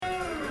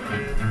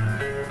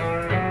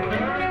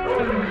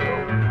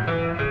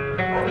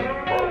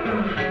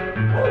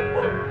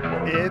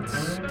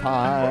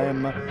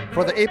time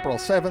for the April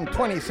 7,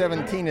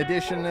 2017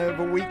 edition of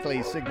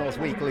Weekly Signals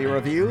Weekly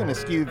Review, an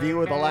askew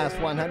view of the last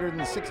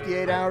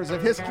 168 hours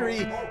of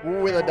history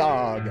with a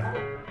dog.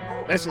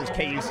 This is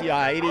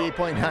KUCI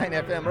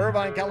 88.9 FM,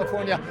 Irvine,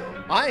 California.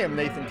 I am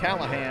Nathan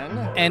Callahan.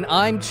 And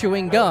I'm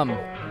chewing gum.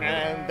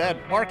 And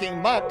that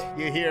barking mutt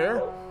you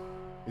hear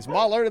is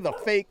Mahler the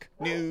fake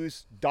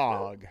news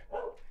dog.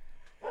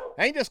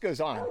 And he just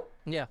goes on.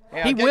 Yeah,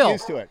 he will. Get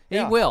used to it.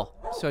 He will.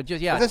 So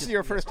just If this is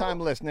your first time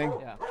listening.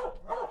 Yeah.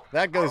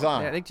 That goes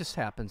on. Yeah, it just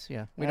happens.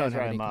 Yeah, we don't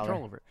have any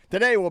control over it.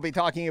 Today we'll be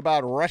talking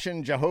about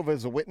Russian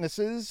Jehovah's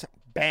Witnesses,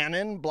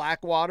 Bannon,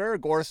 Blackwater,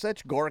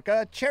 Gorsuch,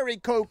 Gorka, Cherry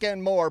Coke,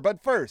 and more.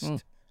 But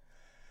first,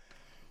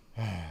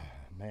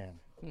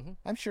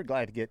 I'm sure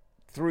glad to get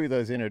through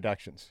those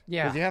introductions.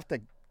 Yeah, because you have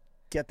to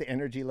get the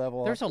energy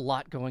level. There's a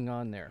lot going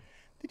on there.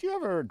 Did you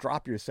ever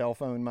drop your cell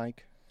phone,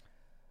 Mike?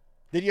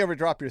 Did you ever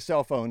drop your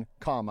cell phone,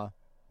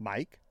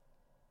 Mike?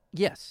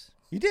 Yes.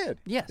 You did?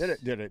 Yes.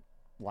 Did it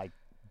like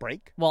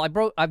break?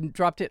 Well, I've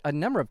dropped it a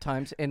number of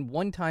times, and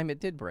one time it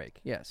did break.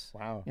 Yes.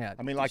 Wow. Yeah.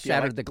 I mean, like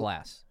shattered the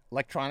glass.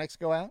 Electronics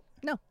go out?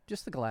 No,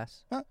 just the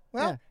glass. Well,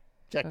 yeah.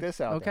 Check this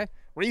out. Okay. Then.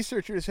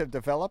 Researchers have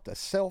developed a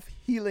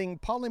self-healing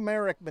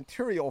polymeric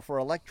material for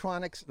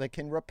electronics that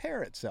can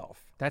repair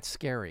itself. That's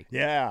scary.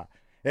 Yeah.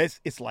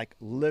 It's like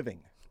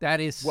living. That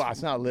is. Well,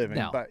 it's not living,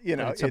 no, but you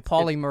know, it's a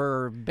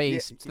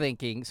polymer-based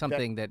thinking,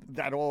 something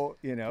that'll,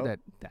 you know,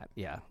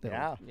 yeah.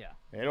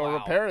 It'll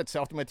repair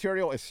itself. The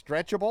material is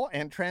stretchable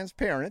and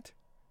transparent.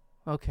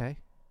 Okay.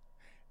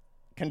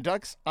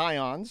 Conducts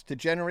ions to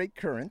generate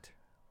current,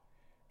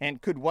 and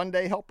could one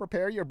day help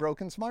repair your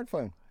broken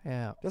smartphone.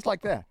 Yeah. Just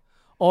like that.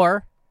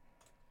 Or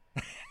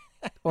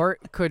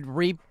could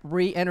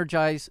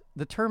re-energize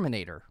the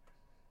Terminator.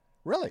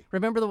 Really?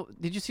 Remember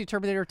did you see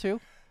Terminator 2?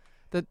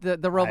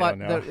 The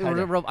robot,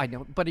 I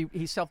know, but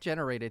he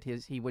self-generated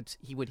he would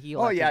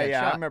heal. Oh after that yeah,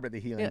 shot. I remember the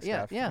healing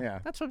stuff. Yeah,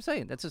 that's what I'm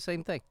saying. That's the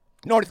same thing.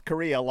 North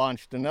Korea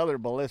launched another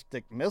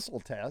ballistic missile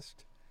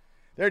test.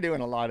 They're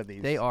doing a lot of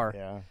these. They are.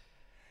 Yeah.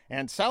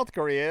 And South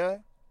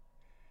Korea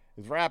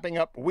is wrapping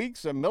up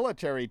weeks of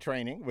military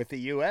training with the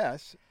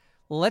U.S.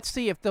 Let's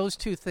see if those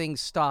two things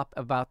stop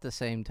about the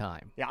same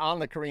time. Yeah, on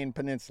the Korean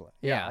Peninsula.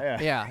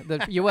 Yeah.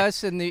 The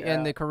U.S. and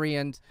the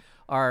Koreans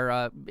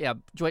are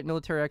joint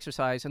military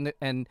exercise,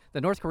 and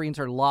the North Koreans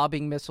are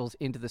lobbing missiles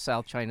into the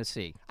South China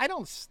Sea. I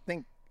don't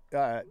think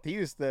to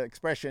use the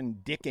expression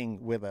 "dicking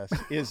with us"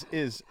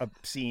 is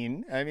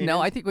obscene. I mean, no,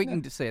 I think we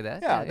can say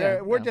that.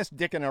 Yeah, we're just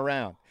dicking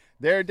around.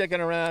 They're dicking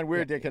around.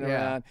 We're dicking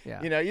around.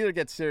 Yeah. You know, either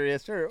get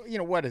serious or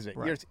what is it?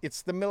 Right.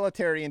 It's the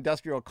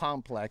military-industrial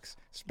complex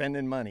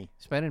spending money.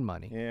 Spending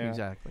money. Yeah.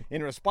 Exactly.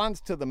 In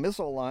response to the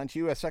missile launch,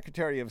 U.S.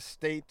 Secretary of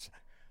State,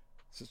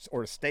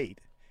 or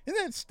state,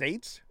 isn't it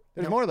states?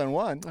 There's more than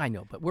one. I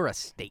know, but we're a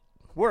state.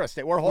 We're a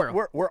state.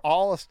 We're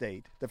all a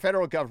state. The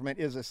federal government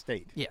is a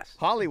state. Yes.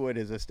 Hollywood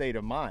is a state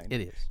of mind.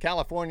 It is.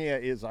 California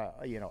is a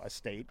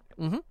state.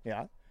 Mm-hmm.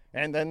 Yeah.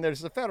 And then there's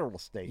the federal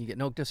state. You get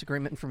no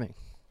disagreement from me.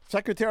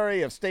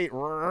 Secretary of State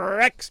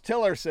Rex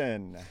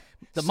Tillerson.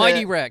 The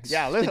mighty Rex.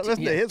 Yeah,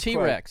 listen to his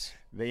T-Rex.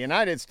 Quote. The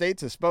United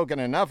States has spoken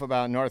enough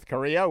about North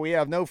Korea. We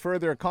have no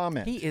further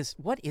comment.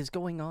 What is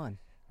going on?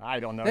 I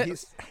don't know. No,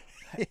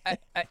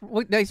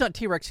 he's not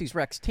T-Rex. He's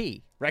Rex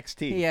T. Rex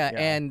T. Yeah.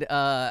 And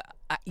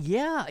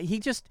he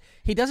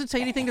doesn't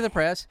say anything to the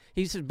press.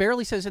 He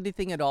barely says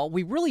anything at all.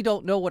 We really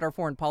don't know what our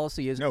foreign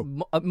policy is.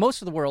 No.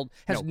 Most of the world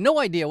has no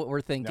idea what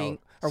we're thinking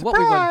or Surprise! what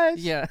we want.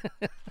 Yeah.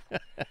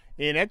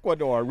 In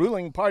Ecuador,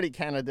 ruling party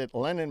candidate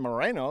Lenin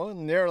Moreno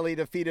narrowly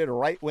defeated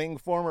right-wing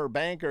former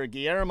banker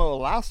Guillermo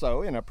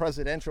Lasso in a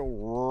presidential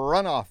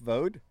runoff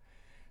vote.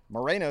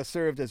 Moreno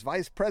served as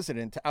vice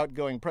president to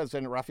outgoing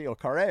President Rafael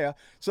Correa,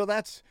 so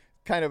that's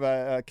kind of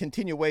a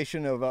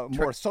continuation of a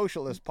more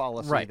socialist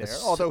policy there,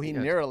 although he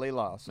narrowly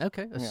lost.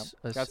 Okay.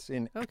 That's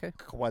in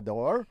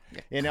Ecuador.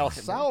 In El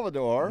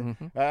Salvador,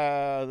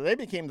 they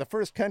became the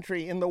first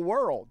country in the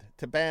world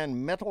to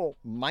ban metal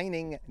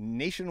mining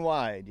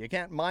nationwide. You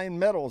can't mine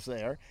metals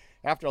there.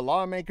 After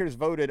lawmakers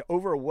voted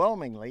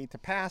overwhelmingly to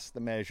pass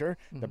the measure,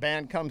 the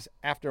ban comes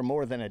after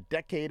more than a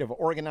decade of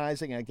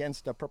organizing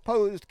against a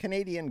proposed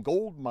Canadian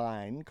gold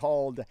mine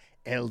called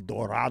El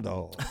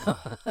Dorado.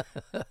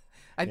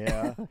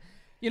 Yeah.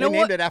 They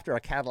named it after a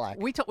Cadillac.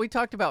 We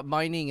talked about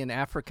mining in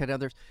Africa and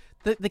others.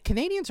 The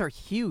Canadians are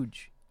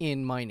huge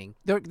in mining.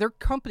 Their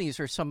companies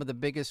are some of the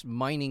biggest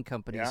mining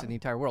companies in the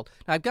entire world.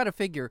 Now, I've got to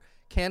figure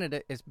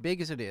Canada, as big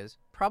as it is,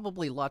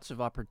 probably lots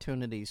of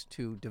opportunities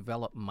to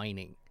develop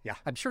mining. Yeah.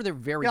 I'm sure they're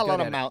very good a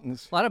lot at of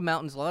mountains. A lot of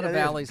mountains, a lot of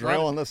valleys.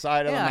 Drill on the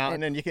side of the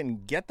mountain, and you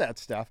can get that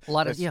stuff. A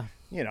lot of,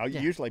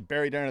 usually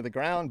buried under the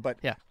ground, but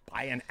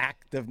by an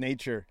act of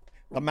nature,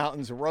 the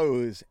mountains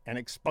rose and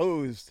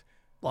exposed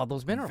all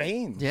those minerals.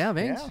 Veins. Yeah,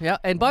 veins. Yeah.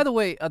 And by the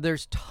way,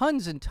 there's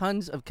tons and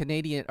tons of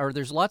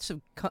there's lots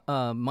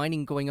of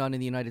mining going on in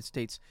the United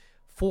States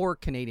for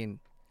Canadian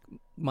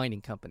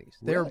mining companies.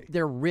 Really?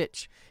 They're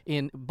rich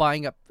in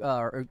buying up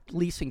or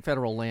leasing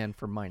federal land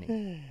for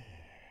mining.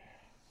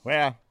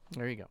 Well,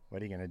 there you go.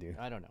 What are you going to do?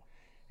 I don't know.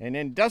 An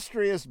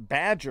industrious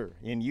badger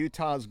in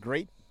Utah's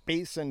Great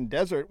basin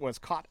desert was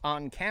caught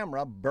on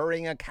camera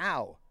burying a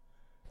cow.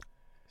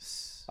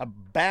 A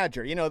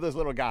badger, you know those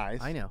little guys.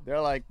 I know.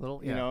 They're like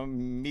little, you know,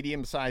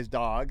 medium-sized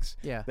dogs.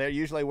 Yeah. They're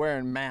usually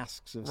wearing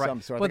masks of Right.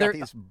 some sort. Well, they got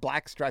they're- these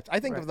black stripes.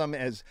 I think of them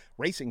as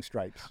racing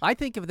stripes. I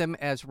think of them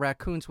as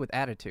raccoons with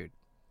attitude.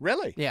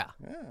 Really? Yeah.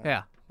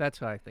 Yeah.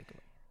 That's what I think of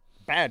them.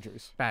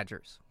 Badgers.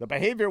 Badgers. The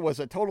behavior was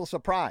a total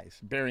surprise,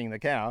 burying the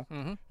cow,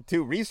 Mm-hmm.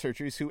 to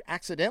researchers who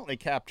accidentally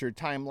captured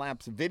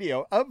time-lapse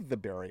video of the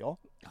burial.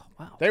 Oh,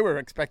 wow. They were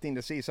expecting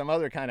to see some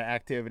other kind of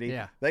activity.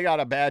 Yeah. They got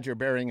a badger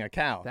burying a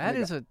cow.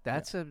 That's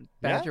a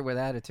badger with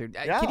attitude.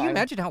 Yeah, Can you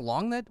imagine how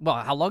long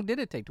how long did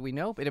it take? Do we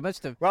know? But it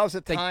must have. Well, it was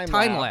a take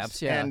time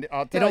lapse. Yeah. And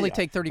I'll it tell only ya,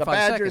 take 35 the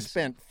badger seconds.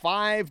 spent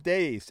 5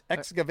 days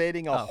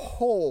excavating a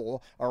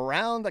hole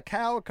around the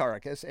cow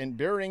carcass and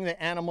burying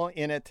the animal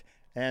in it,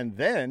 and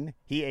then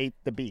he ate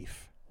the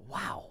beef.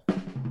 Wow.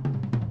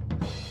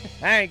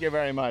 Thank you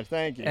very much.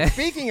 Thank you.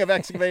 Speaking of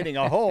excavating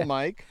a hole,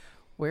 Mike.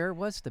 Where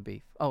was the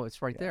beef? Oh,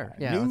 it's right there.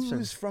 Yeah.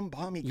 News from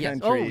Balmy Yes.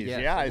 Countries. Oh,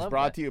 yes. Yeah, I it's love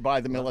brought that. to you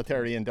by the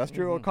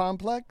Military-Industrial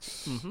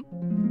Complex.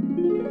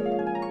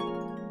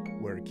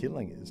 Where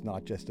killing is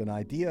not just an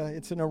idea,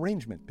 it's an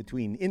arrangement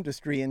between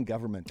industry and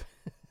government.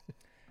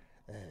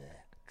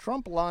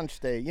 Trump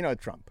launched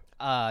Trump.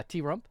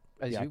 T-Rump?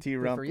 Yeah,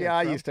 T-Rump. Trump. Yeah,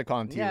 I used to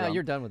call him T-Rump. Yeah,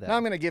 you're done with that. Now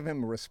I'm going to give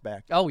him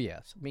respect. Oh,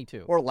 yes. Me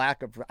too. Or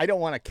lack of. I don't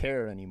want to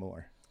care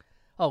anymore.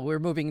 Oh, we're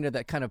moving into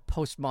that kind of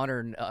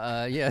postmodern,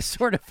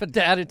 sort of an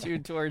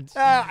attitude towards.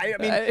 I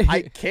mean,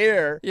 I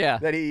care Yeah.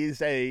 that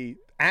he's a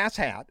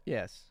asshat.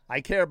 Yes.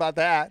 I care about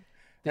that.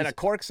 And a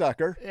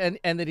corksucker.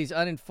 And that he's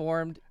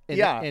uninformed. And,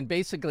 Yeah. And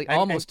basically And-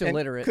 almost and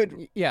illiterate.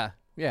 could Yeah.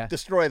 Yeah.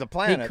 destroy the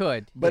planet. He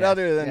could. But yeah.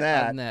 other than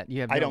Yeah, that,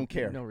 you have I no- don't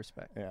care. No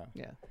respect. Yeah.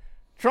 Yeah.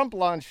 Trump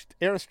launched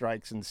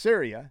airstrikes in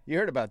Syria. You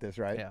heard about this,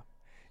 right? Yeah.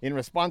 In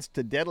response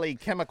to deadly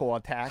chemical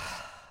attacks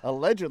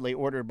allegedly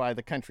ordered by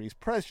the country's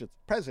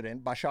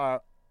president,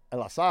 Bashar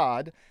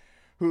al-Assad,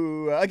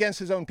 who against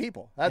his own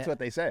people. That's what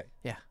they say.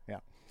 Yeah. Yeah.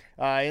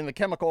 In the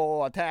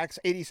chemical attacks,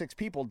 86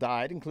 people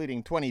died,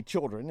 including 20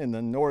 children in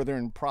the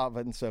northern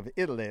province of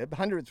Idlib.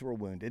 Hundreds were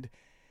wounded.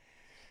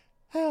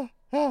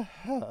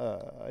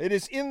 It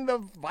is in the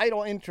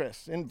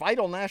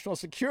vital national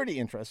security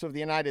interests of the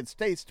United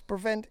States to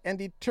prevent and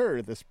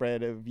deter the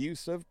spread of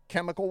use of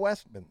chemical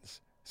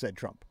weapons, said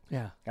Trump.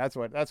 Yeah.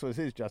 That was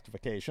his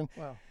justification.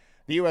 Wow.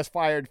 The U.S.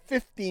 fired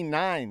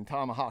 59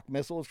 Tomahawk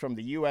missiles from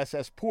the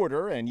USS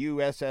Porter and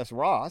USS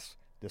Ross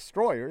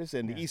destroyers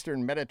in the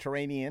eastern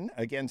Mediterranean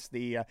against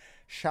the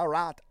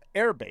Sharat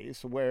Air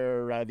Base,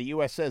 where the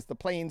U.S. says the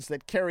planes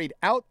that carried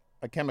out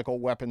a chemical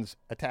weapons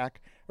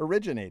attack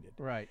originated.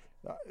 Right.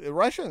 The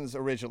Russians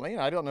originally,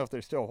 and I don't know if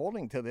they're still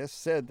holding to this,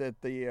 said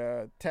that the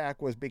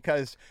attack was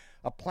because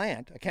a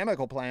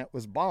chemical plant,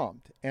 was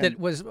bombed. And That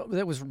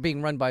was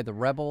being run by the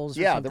rebels.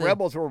 Or yeah, something? the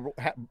rebels were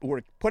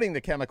putting the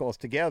chemicals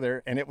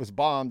together, and it was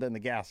bombed, and the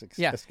gas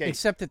escaped.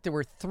 Except that there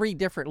were 3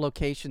 different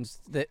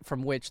locations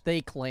from which they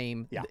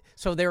claim. Yeah.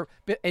 So they're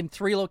in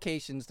 3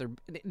 locations.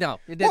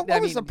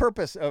 What was the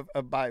purpose of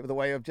by the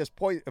way, of just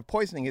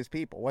poisoning his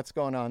people? What's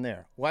going on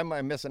there? Why am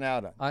I missing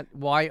out on?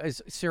 Why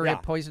is Syria Yeah.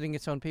 poisoning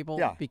its own people?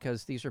 Yeah.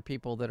 Because these are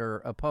people that are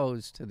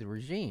opposed to the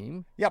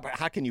regime. Yeah, but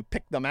how can you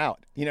pick them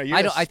out? You're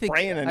just I think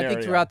spraying an area.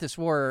 throughout this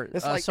war,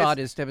 It's like- Assad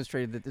has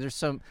demonstrated that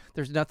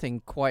there's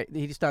nothing quite.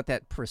 He's not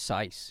that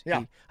precise.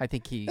 Yeah. I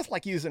think he. It's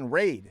like using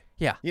Raid.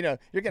 Yeah. You're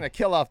going to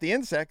kill off the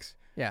insects.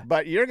 Yeah.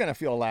 But you're going to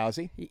feel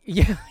lousy.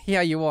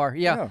 Yeah, you are.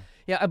 Yeah.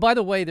 And by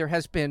the way, there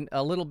has been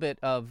a little bit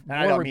of. And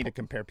I don't mean to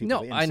compare people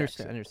to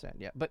insects. I understand.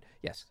 Yeah, but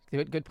yes,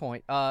 good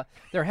point.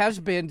 There has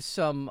been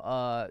some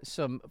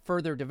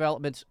further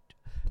developments.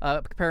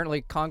 Apparently,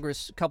 a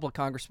couple of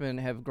congressmen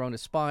have grown a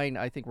spine.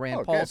 I think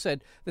Rand Paul good.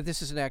 said that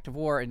this is an act of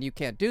war, and you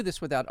can't do this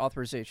without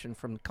authorization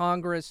from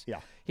Congress.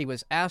 Yeah. He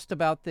was asked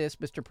about this,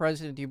 Mr.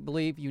 President. Do you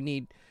believe you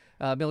need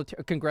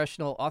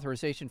congressional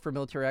authorization for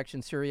military action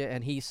in Syria?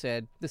 And he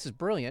said, "This is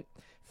brilliant.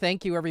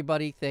 Thank you,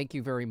 everybody. Thank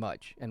you very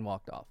much," and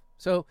walked off.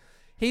 So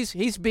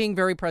he's being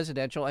very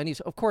presidential, and he's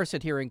of course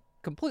adhering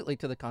completely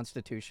to the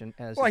Constitution.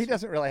 Well, he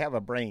doesn't really have a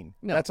brain.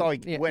 No, That's all.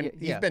 yeah, When yeah,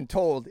 he's yeah. been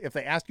told, if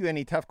they ask you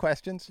any tough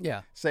questions,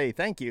 Yeah. say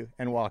thank you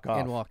and walk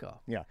off.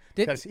 Yeah,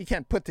 Did- because he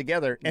can't put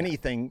together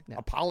anything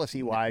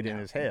policy-wide in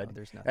his head,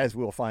 there's nothing. as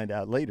we'll find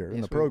out later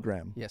in the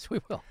program. Yes, we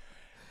will.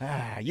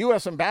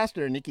 U.S.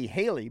 Ambassador Nikki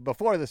Haley,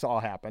 before this all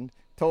happened,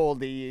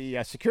 told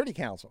the Security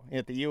Council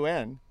at the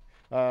UN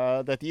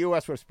that the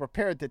U.S. was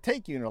prepared to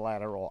take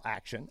unilateral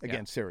action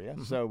against Syria.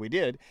 So we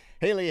did.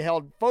 Haley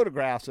held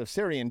photographs of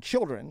Syrian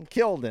children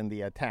killed in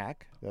the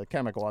attack, the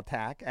chemical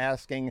attack,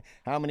 asking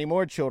how many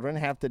more children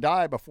have to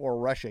die before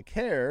Russia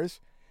cares.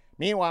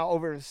 Meanwhile,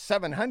 over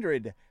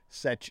 700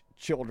 such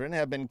children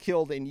have been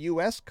killed in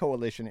U.S.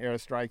 coalition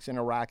airstrikes in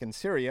Iraq and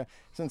Syria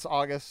since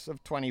August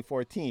of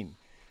 2014.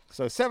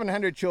 So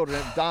 700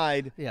 children have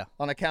died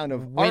on account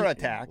of our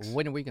attacks.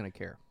 When are we going to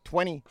care?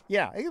 20.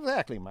 Yeah,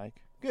 exactly,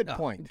 Mike. Good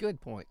point.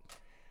 Good point.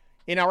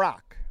 In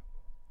Iraq,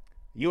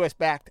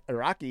 U.S.-backed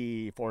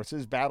Iraqi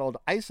forces battled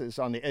ISIS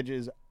on the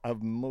edges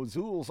of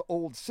Mosul's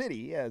old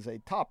city as a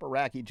top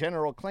Iraqi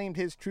general claimed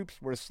his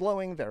troops were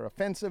slowing their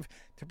offensive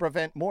to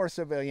prevent more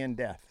civilian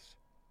deaths.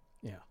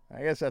 Yeah.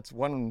 I guess that's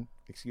one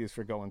excuse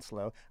for going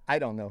slow. I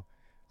don't know.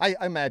 I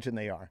imagine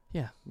they are.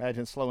 Yeah.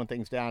 Imagine slowing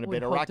things down a We'd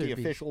bit. hope Iraqi there'd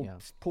be, officials yeah.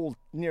 pulled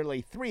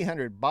nearly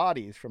 300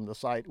 bodies from the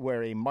site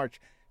where a March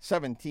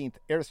 17th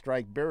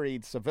airstrike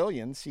buried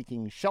civilians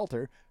seeking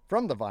shelter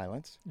from the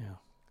violence. Yeah.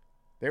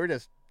 They were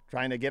just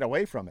trying to get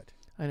away from it.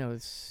 I know.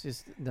 It's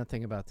just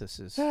nothing about this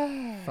is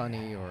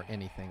funny or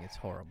anything. It's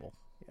horrible.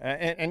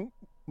 And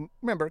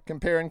remember,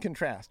 compare and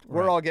contrast.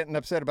 We're Right. all getting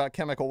upset about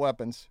chemical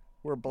weapons.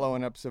 We're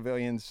blowing up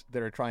civilians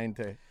that are trying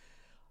to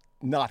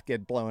not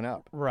get blown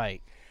up.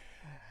 Right.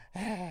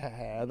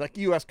 The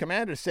U.S.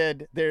 commander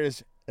said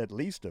there's at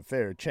least a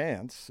fair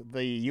chance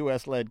the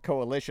U.S.-led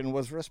coalition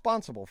was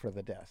responsible for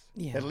the death.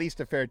 Yeah. At least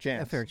a fair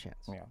chance. A fair chance.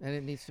 Yeah. And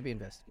it needs to be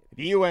investigated.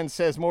 The UN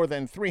says more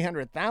than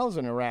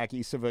 300,000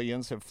 Iraqi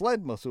civilians have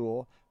fled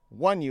Mosul.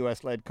 One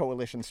U.S.-led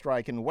coalition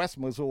strike in West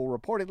Mosul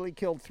reportedly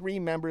killed 3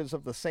 members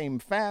of the same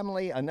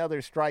family.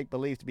 Another strike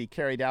believed to be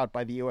carried out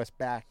by the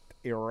U.S.-backed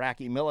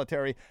Iraqi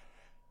military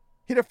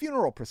hit a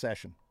funeral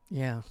procession.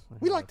 Yeah.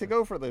 We like to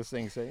go for those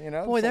things, Boy, It's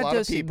a that lot of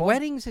does people.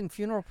 weddings and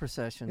funeral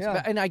processions.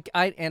 Yeah.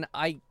 And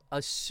I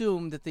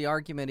assume that the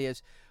argument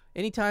is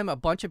anytime a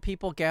bunch of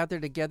people gather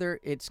together,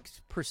 it's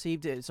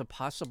perceived as a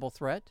possible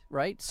threat,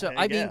 right? So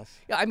I mean, guess.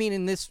 I mean,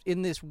 in this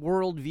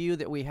worldview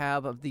that we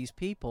have of these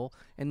people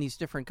in these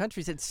different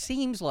countries, it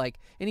seems like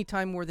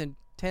anytime more than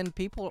 10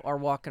 people are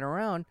walking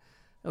around,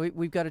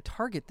 we've got to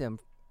target them,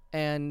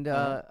 and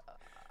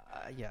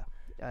yeah.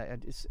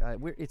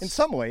 In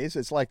some ways,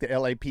 it's like the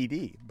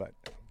LAPD, but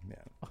yeah.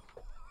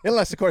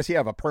 Unless, of course, you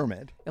have a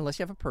permit. Unless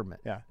you have a permit.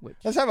 Yeah. Which,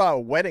 Let's have a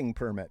wedding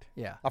permit.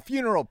 Yeah. A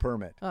funeral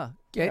permit. and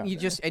Yeah.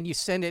 you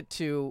send it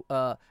to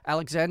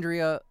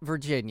Alexandria,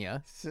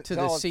 Virginia, to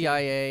the all to-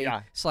 CIA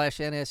yeah. /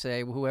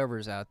 NSA,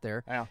 whoever's out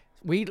there. Yeah.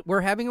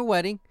 We're having a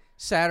wedding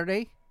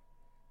Saturday,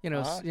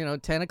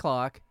 10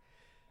 o'clock.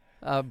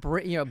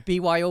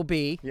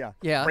 BYOB. Yeah.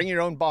 Yeah. Bring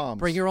your own bombs.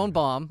 Bring your own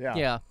bomb.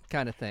 Yeah.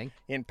 Kind of thing.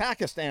 In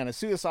Pakistan, a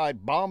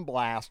suicide bomb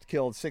blast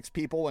killed 6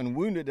 people and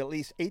wounded at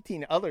least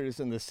 18 others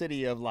in the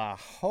city of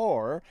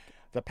Lahore.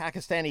 The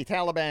Pakistani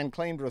Taliban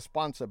claimed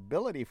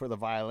responsibility for the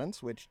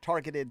violence, which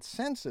targeted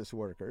census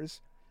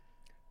workers.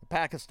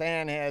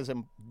 Pakistan has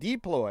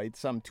deployed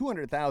some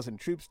 200,000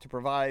 troops to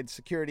provide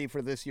security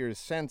for this year's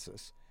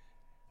census.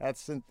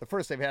 That's the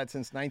first they've had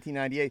since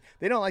 1998.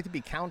 They don't like to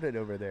be counted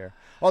over there.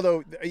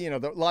 Although,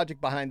 the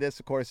logic behind this,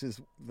 of course, is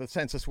the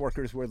census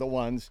workers were the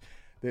ones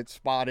that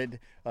spotted,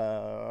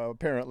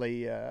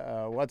 apparently,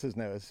 what's his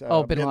nose?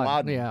 Bin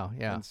Laden.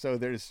 Yeah. And so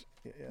there's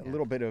a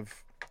little bit of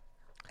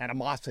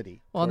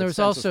animosity. Well, and towards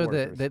there's census also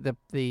workers.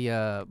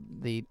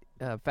 the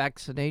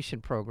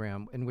vaccination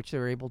program in which they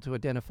were able to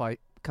identify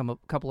a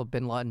couple of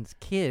Bin Laden's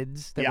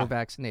kids that Yeah. were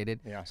vaccinated,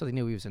 Yeah. so they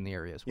knew he was in the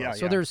area as well. Yeah,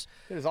 so yeah.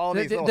 there's all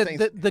these little things.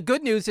 The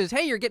good news is,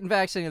 hey, you're getting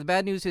vaccinated. The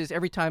bad news is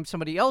every time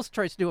somebody else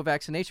tries to do a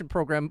vaccination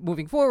program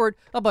moving forward,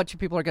 a bunch of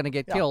people are going to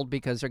get killed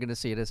because they're going to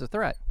see it as a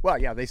threat. Well,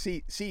 yeah, they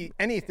see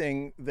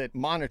anything that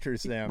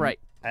monitors them. Right.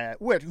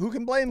 Who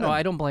can blame them? No,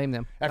 I don't blame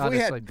them. If honestly.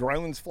 we had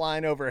drones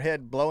flying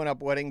overhead blowing up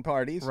wedding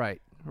parties,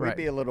 Right. we'd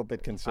be a little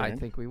bit concerned. I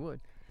think we would.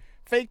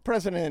 Fake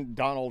President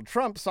Donald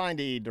Trump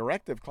signed a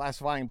directive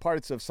classifying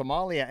parts of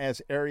Somalia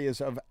as areas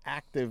of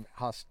active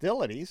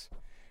hostilities,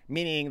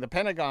 meaning the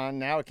Pentagon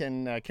now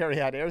can carry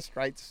out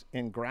airstrikes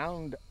and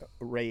ground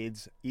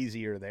raids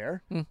easier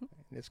there. Mm-hmm.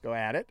 Let's go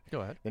at it.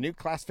 Go ahead. The new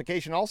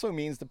classification also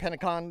means the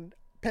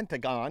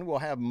Pentagon will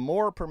have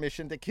more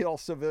permission to kill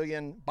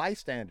civilian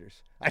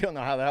bystanders. I don't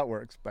know how that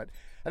works, but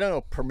I don't know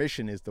if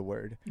permission is the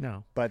word.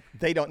 No. But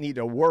they don't need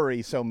to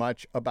worry so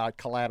much about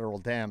collateral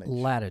damage.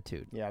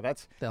 Latitude. Yeah,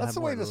 that's have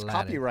the way more this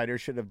latitude. copywriter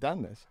should have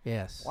done this.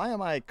 Yes. Why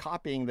am I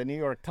copying the New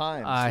York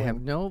Times? I when-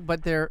 have no,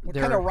 but they're What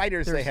kind of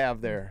writers they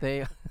have there?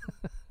 They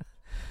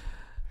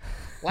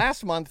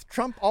Last month,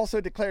 Trump also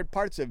declared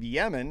parts of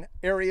Yemen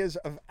areas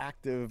of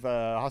active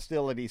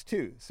hostilities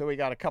too. So we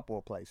got a couple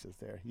of places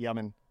there: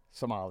 Yemen,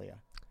 Somalia.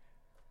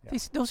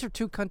 Those are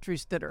two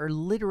countries that are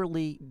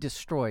literally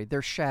destroyed.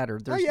 They're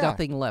shattered. There's yeah.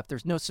 nothing left.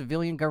 There's no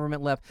civilian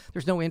government left.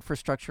 There's no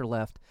infrastructure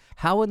left.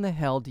 How in the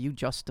hell do you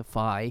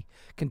justify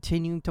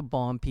continuing to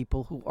bomb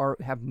people who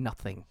have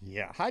nothing?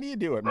 Yeah. How do you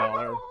do it,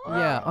 Mahler?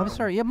 Yeah, I'm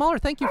sorry. Yeah, Mahler,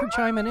 thank you for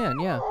chiming in.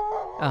 Yeah.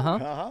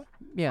 Uh-huh.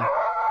 Yeah.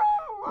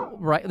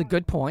 Right. The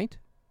good point.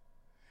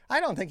 I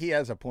don't think he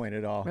has a point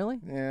at all.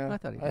 Really? Yeah. I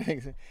thought he did. I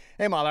think so.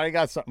 Hey, Mahler, I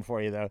got something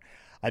for you, though.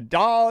 A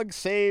dog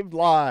saved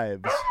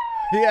lives.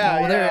 Yeah,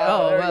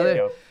 Oh, there you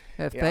go.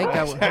 Yeah. Thank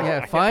God.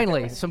 Yeah,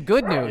 finally. Some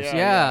good news.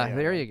 Yeah.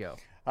 There you go.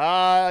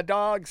 A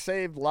dog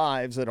saved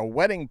lives at a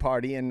wedding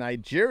party in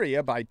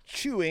Nigeria by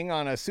chewing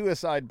on a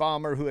suicide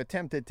bomber who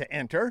attempted to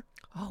enter.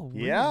 Oh,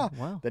 really? Yeah.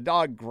 Wow. The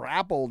dog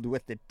grappled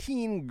with the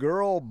teen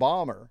girl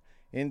bomber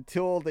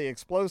until the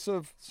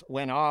explosives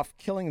went off,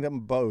 killing them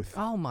both.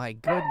 Oh, my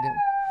goodness.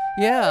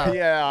 Yeah.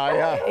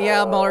 Yeah.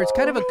 Yeah, Mahler, it's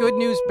kind of a good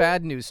news,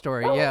 bad news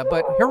story. Yeah,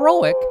 but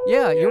heroic.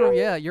 Yeah,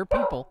 your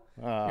people.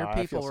 Your I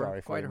feel people sorry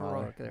were for quite you, Mahler.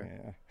 heroic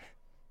there. Yeah.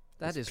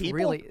 That His is people?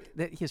 really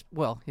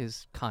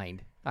his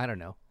kind. I don't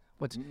know.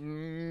 What's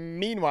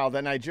Meanwhile,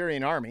 the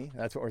Nigerian army,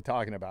 that's what we're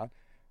talking about,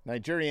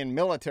 Nigerian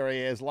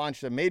military has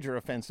launched a major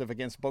offensive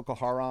against Boko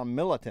Haram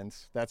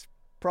militants. That's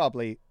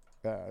probably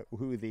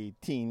who the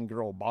teen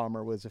girl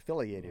bomber was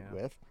affiliated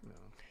with.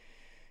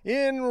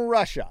 Yeah. In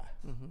Russia,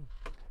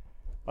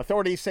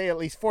 authorities say at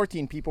least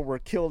 14 people were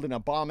killed in a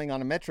bombing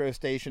on a metro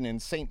station in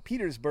St.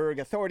 Petersburg.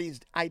 Authorities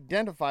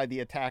identified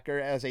the attacker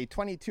as a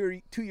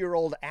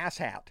 22-year-old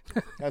asshat.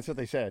 That's what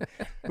they said.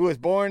 Who was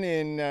born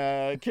in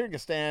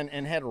Kyrgyzstan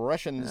and had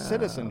Russian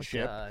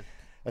citizenship. God.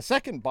 A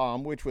second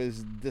bomb, which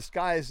was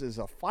disguised as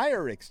a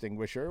fire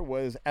extinguisher,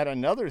 was at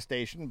another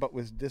station but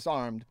was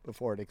disarmed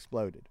before it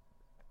exploded.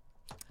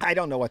 I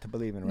don't know what to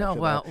believe in Russia.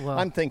 Well,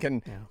 I'm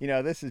thinking,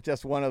 this is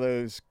just one of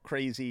those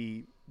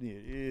crazy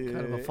kind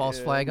of a false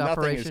flag nothing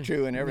operation. Nothing is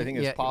true and everything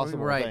is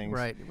possible right,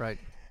 things. Right.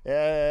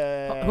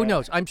 Who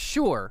knows? I'm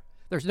sure.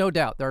 There's no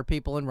doubt there are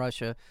people in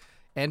Russia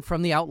and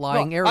from the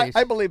outlying areas.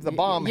 I believe the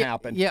bomb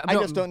happened. Yeah, I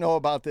just don't know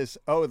about this.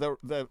 Oh,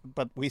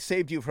 but we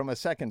saved you from a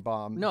second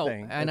bomb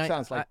thing. And it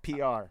sounds like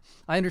PR.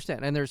 I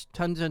understand. And there's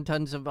tons and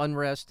tons of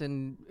unrest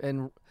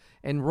and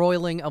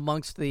roiling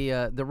amongst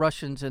the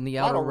Russians and the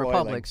outer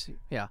republics.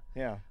 Yeah.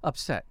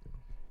 Upset.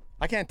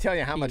 I can't tell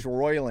you how much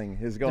roiling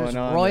is going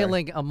on.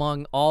 Roiling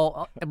among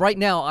all. Right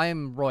now, I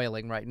am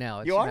roiling right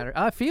now. You are?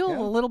 I feel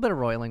a little bit of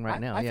roiling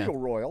right now. I feel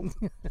roiled.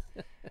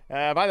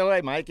 By the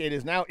way, Mike, it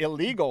is now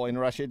illegal in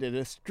Russia to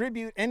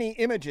distribute any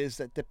images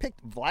that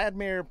depict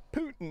Vladimir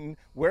Putin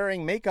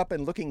wearing makeup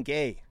and looking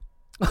gay.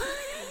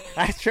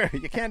 That's true.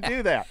 You can't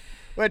do that.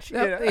 Which,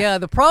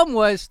 the problem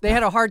was they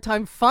had a hard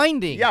time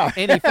finding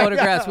any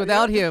photographs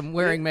without him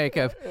wearing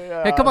makeup.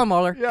 Hey, come on,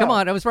 Mahler. Come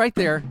on. I was right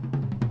there.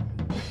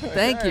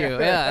 Thank you.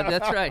 Yeah,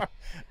 that's right.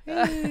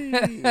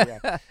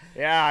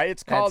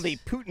 It's called the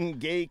Putin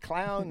gay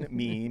clown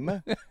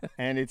meme,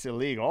 and it's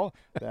illegal.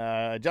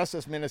 The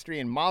Justice Ministry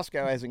in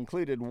Moscow has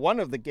included one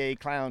of the gay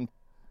Putin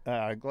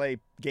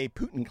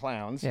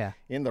clowns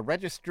in the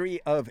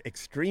registry of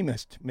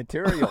extremist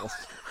materials.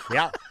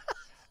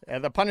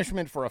 The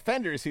punishment for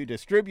offenders who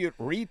distribute,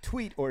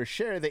 retweet, or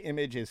share the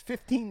image is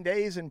 15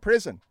 days in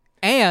prison.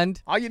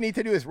 And all you need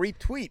to do is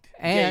retweet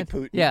gay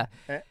Putin. Yeah.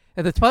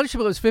 And the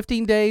punishment was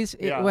 15 days.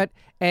 It went,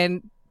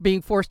 and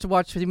being forced to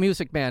watch The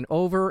Music Man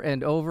over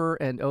and over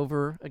and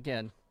over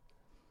again.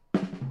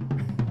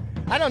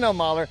 I don't know,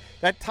 Mahler.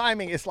 That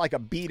timing is like a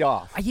beat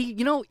off.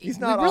 He's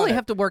not we really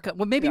have to work.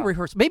 Well, maybe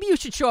rehearsal. Maybe you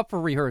should show up for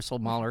rehearsal,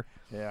 Mahler.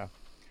 Yeah.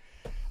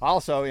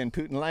 Also, in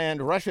Putin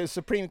land, Russia's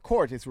Supreme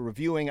Court is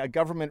reviewing a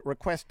government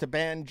request to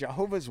ban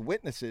Jehovah's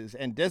Witnesses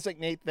and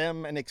designate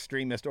them an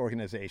extremist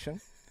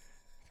organization.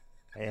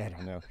 I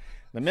don't know.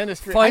 The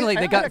ministry finally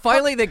they got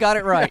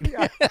it right.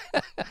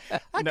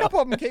 A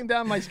couple of them came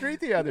down my street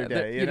the other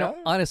day. You know,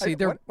 honestly,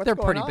 they're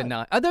pretty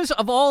benign. There's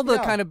of all the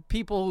kind of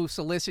people who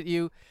solicit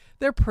you,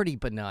 they're pretty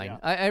benign.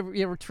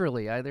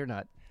 Truly, they're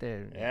not.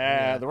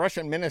 The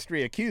Russian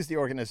ministry accused the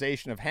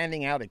organization of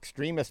handing out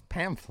extremist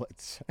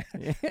pamphlets.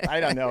 I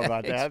don't know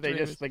about that.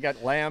 They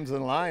got lambs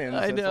and lions.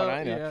 That's what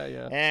I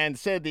know. And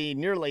said the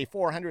nearly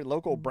 400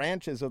 local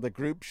branches of the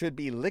group should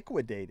be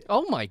liquidated.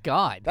 Oh my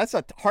God, that's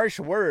a harsh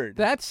word.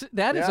 That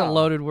is a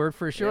loaded word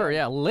for sure.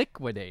 Yeah,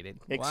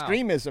 liquidated.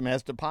 Extremism,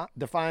 as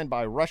defined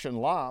by Russian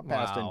law,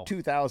 passed in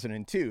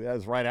 2002. That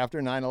was right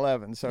after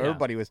 9/11. So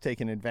everybody was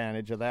taking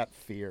advantage of that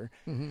fear.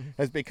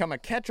 Has become a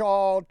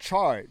catch-all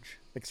charge.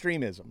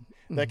 Extremism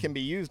that can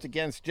be used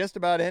against just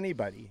about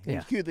anybody,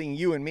 including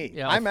you and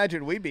me. I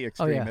imagine we'd be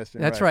extremists.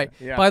 That's Russia. Right.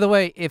 Yeah. By the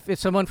way, if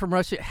someone from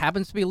Russia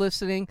happens to be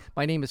listening,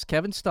 my name is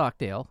Kevin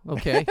Stockdale.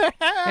 Okay.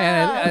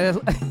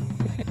 And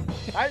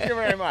thank you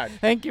very much.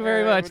 Thank you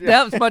very much.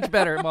 That was much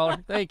better,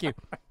 Mahler. Thank you.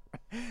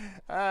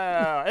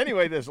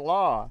 Anyway, this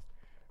law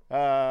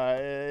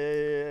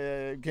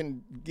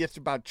can just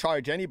about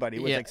charge anybody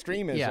with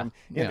extremism.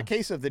 In the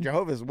case of the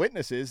Jehovah's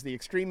Witnesses, the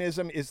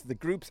extremism is the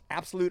group's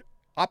absolute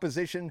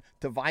opposition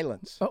to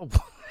violence. Oh.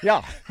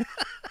 Yeah.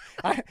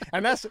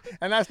 and that's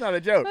not a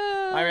joke.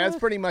 I mean, that's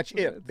pretty much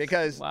it,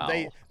 because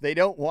they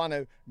don't want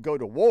to go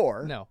to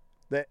war. No.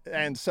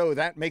 And so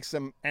that makes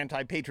them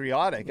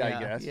anti-patriotic, I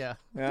guess. Yeah.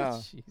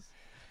 Jeez.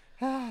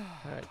 All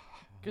right.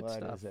 Good what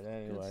stuff. Is it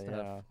anyway?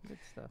 Good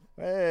stuff.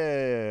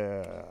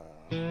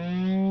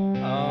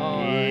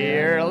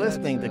 You're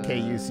listening to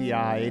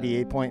KUCI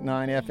 88.9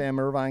 FM,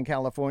 Irvine,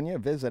 California.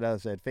 Visit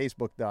us at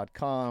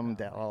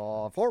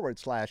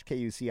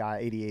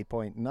facebook.com/KUCI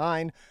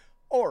 88.9,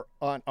 or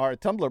on our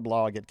Tumblr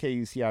blog at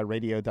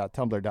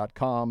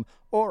kuciradio.tumblr.com,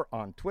 or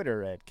on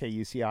Twitter at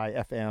KUCI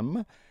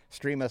FM.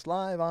 Stream us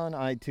live on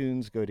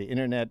iTunes. Go to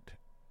Internet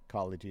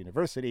College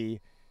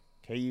University,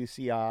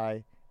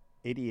 KUCI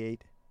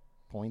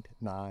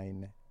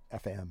 88.9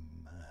 FM.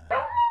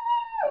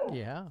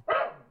 Yeah.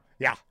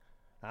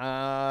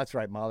 That's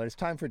right, Mahler. It's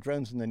time for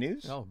Drones in the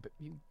News. Oh,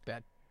 you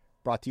bet.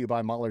 Brought to you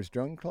by Mahler's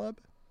Drone Club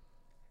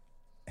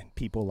and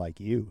people like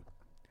you.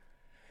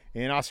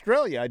 In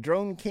Australia, a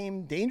drone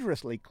came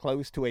dangerously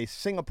close to a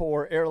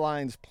Singapore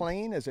Airlines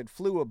plane as it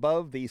flew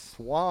above the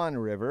Swan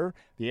River.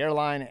 The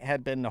airline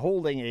had been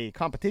holding a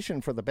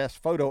competition for the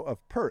best photo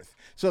of Perth.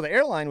 So the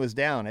airline was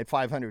down at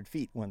 500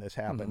 feet when this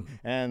happened,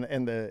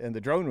 and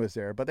the drone was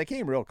there, but they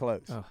came real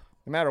close. Oh.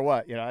 No matter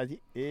what,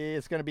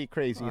 it's going to be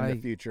crazy in the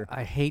future.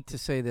 I hate to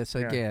say this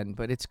again,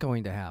 but it's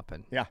going to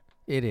happen. Yeah.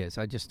 It is.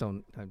 I just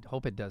don't. I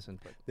hope it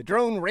doesn't. But. The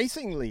Drone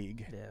Racing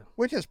League,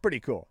 which is pretty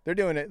cool. They're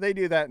doing it. They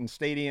do that in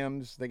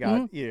stadiums. They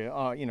got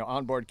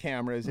onboard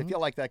cameras. If you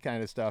like that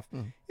kind of stuff,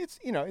 it's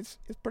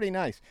pretty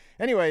nice.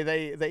 Anyway,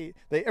 they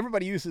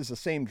everybody uses the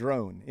same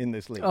drone in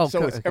this league,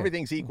 so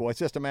everything's equal. It's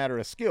just a matter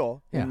of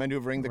skill in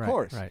maneuvering the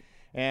course. Right.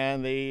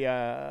 And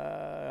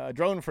the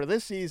drone for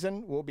this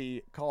season will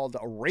be called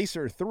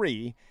Racer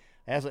 3.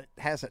 As it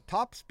has a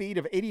top speed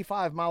of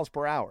 85 miles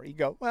per hour. You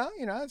go, well,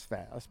 that's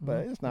fast,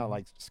 but it's not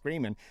like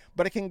screaming.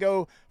 But it can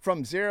go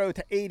from 0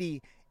 to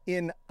 80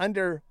 in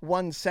under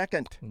 1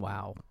 second.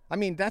 Wow. I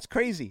mean, that's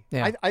crazy.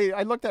 Yeah.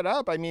 I looked that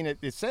up. I mean,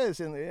 it says,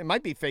 and it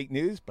might be fake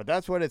news, but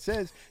that's what it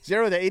says.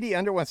 0 to 80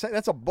 under 1 second.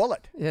 That's a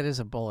bullet. It is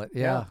a bullet.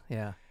 Yeah.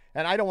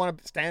 And I don't want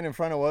to stand in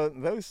front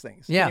of those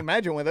things. Yeah. Can you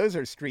imagine when those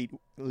are street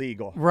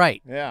legal?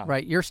 Right. Yeah.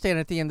 Right. You're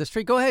standing at the end of the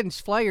street. Go ahead and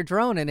fly your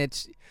drone, and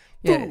it's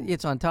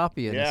on top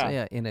of you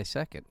in a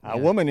second. A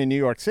woman in New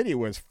York City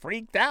was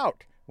freaked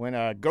out when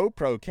a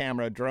GoPro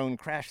camera drone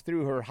crashed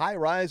through her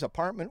high-rise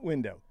apartment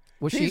window.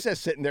 She's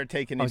just sitting there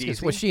taking it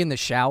easy. Was she in the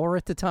shower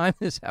at the time?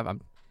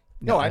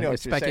 No, I know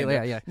what you're saying.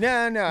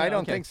 Yeah. No, I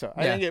don't think so.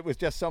 I think it was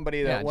just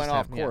somebody that went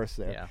off course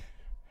there. Yeah.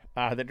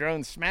 The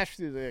drone smashed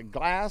through the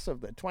glass of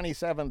the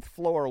 27th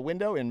floor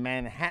window in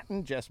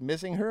Manhattan, just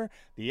missing her.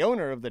 The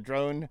owner of the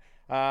drone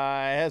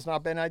has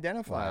not been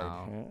identified.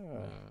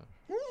 Wow.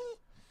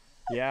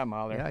 Yeah,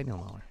 Mahler. Yeah, I know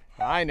Mahler.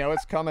 I know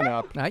it's coming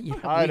up.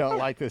 I don't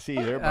like this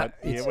either, but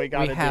we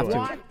got to do it.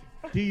 What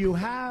do you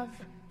have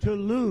to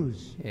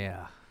lose?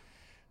 Yeah.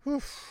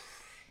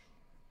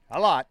 A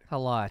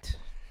lot.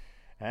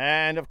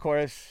 And, of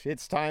course,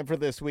 it's time for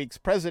this week's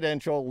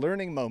presidential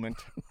learning moment.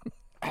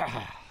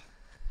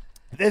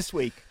 This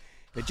week,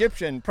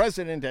 Egyptian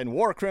president and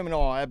war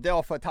criminal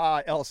Abdel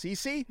Fattah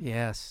el-Sisi.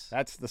 Yes.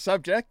 That's the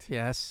subject.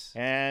 Yes.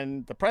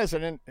 And the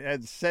president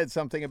had said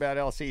something about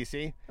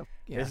el-Sisi.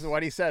 Yes. This is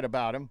what he said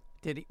about him.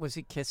 Was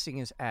he kissing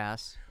his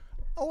ass?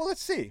 Oh, well,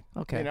 let's see.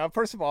 Okay.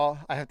 First of all,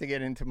 I have to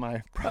get into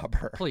my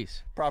proper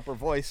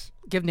voice.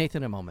 Give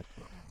Nathan a moment.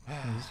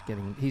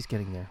 He's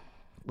getting there.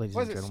 Ladies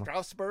and gentlemen.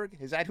 Strasbourg?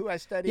 Is that who I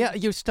studied? Yeah,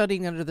 you're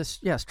studying under this.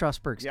 Yeah,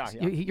 Strasbourg. Yeah.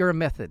 You're a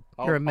method.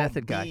 You're a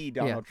method guy.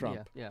 Donald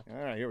Trump. Yeah.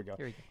 All right, here we go.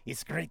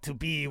 It's great to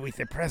be with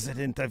the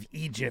president of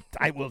Egypt.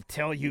 I will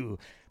tell you,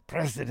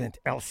 President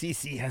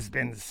el-Sisi has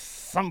been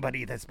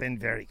somebody that's been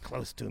very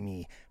close to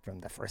me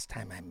from the first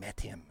time I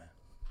met him.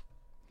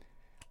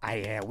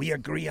 We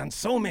agree on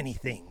so many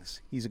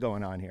things. He's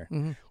going on here.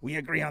 Mm-hmm. We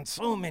agree on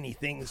so many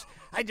things.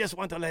 I just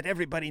want to let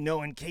everybody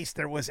know, in case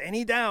there was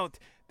any doubt,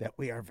 that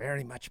we are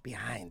very much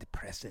behind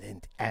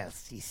President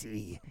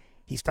el-Sisi.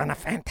 He's done a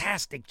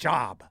fantastic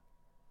job.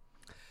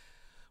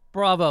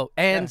 Bravo.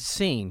 And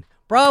scene.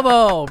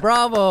 Bravo.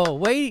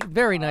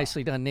 Very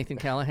nicely done, Nathan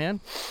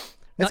Callahan.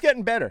 It's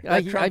getting better.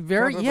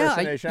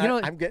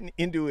 I'm getting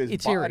into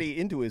his body,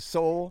 into his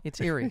soul.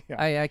 It's eerie.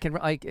 I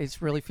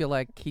really feel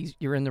like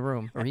you're in the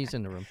room, or he's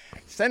in the room.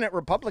 Senate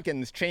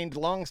Republicans changed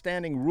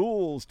long-standing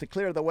rules to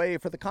clear the way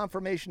for the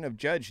confirmation of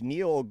Judge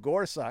Neil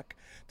Gorsuch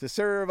to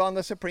serve on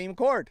the Supreme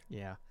Court.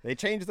 Yeah. They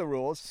changed the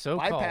rules,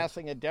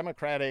 bypassing a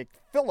Democratic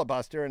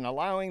filibuster and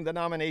allowing the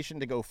nomination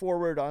to go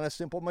forward on a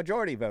simple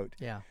majority vote.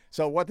 Yeah.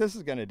 So what this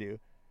is going to do,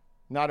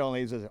 not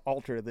only does it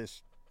alter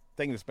this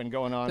thing that's been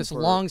going on. This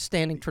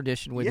long-standing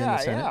tradition within the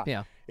Senate.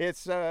 Yeah.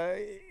 It's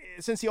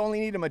since you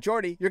only need a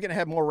majority, you're going to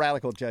have more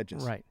radical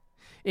judges. Right.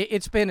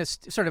 It's been a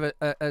sort of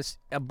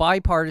a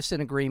bipartisan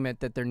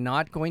agreement that they're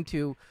not going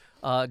to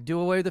do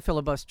away with the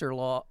filibuster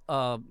law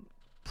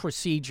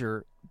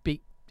procedure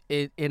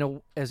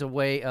as a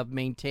way of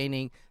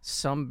maintaining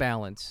some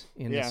balance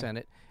in the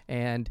Senate.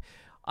 And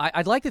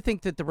I'd like to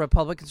think that the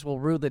Republicans will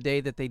rue the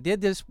day that they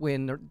did this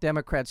when the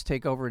Democrats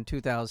take over in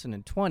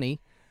 2020.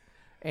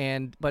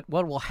 But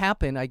what will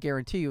happen, I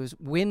guarantee you, is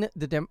when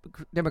the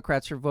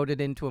Democrats are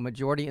voted into a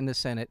majority in the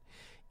Senate,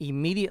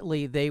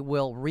 immediately they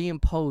will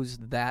reimpose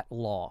that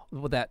law,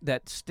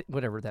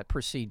 that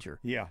procedure.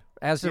 Yeah.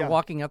 As they're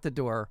walking out the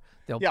door,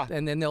 they'll.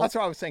 That's what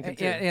I was thinking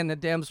too. And the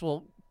Dems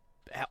will,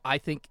 I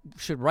think,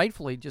 should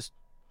rightfully just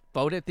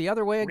vote it the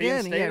other way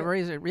again.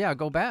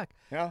 Go back.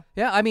 Yeah.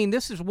 Yeah, I mean,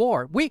 this is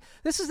war.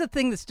 This is the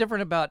thing that's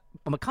different about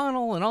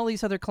McConnell and all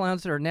these other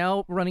clowns that are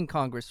now running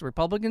Congress. The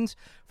Republicans,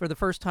 for the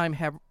first time,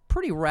 have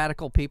pretty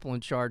radical people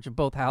in charge of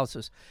both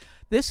houses.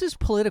 This is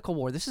political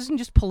war. This isn't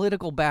just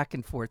political back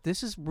and forth.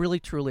 This is really,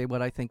 truly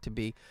what I think to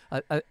be.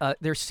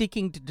 They're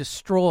seeking to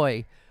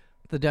destroy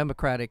the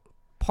Democratic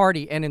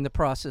Party and, in the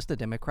process, the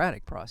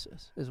democratic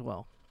process as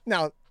well.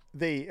 Now,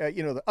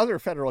 the other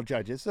federal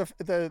judges,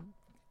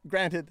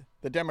 granted,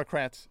 the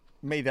Democrats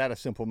made that a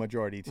simple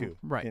majority too,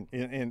 right?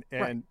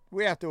 And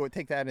we have to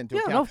take that into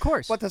account. Yeah, of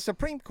course. But the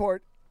Supreme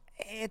Court,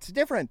 it's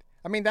different.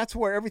 I mean, that's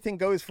where everything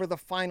goes for the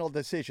final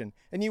decision.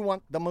 And you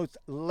want the most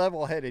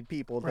level-headed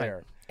people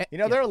there. You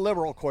know, there are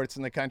liberal courts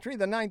in the country.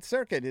 The Ninth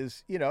Circuit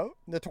is, you know,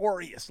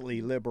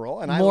 notoriously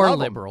liberal. And more I love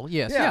liberal, them.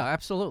 yes. Yeah,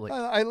 absolutely.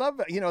 I love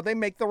it. You know, they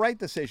make the right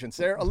decisions.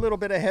 They're a little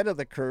bit ahead of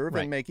the curve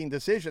in making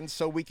decisions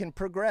so we can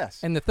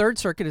progress. And the Third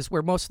Circuit is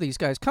where most of these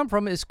guys come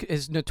from,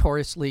 is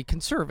notoriously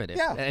conservative.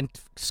 Yeah. And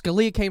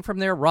Scalia came from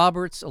there,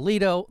 Roberts,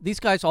 Alito. These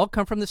guys all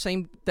come from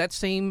that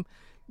same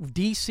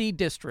D.C.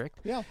 district.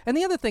 Yeah. And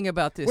the other thing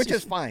about this Which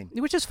is fine.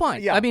 Which is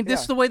fine. Yeah, I mean,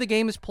 this is the way the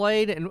game is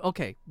played, and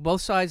okay,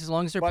 both sides, as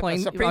long as they're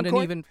playing on an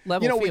even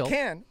level field. You field.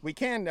 know, we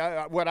can.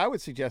 What I would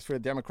suggest for the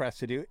Democrats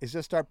to do is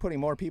just start putting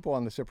more people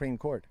on the Supreme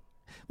Court.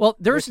 Well,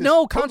 there's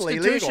no totally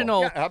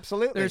constitutional. legal. Yeah,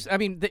 absolutely.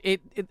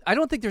 I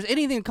don't think there's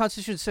anything in the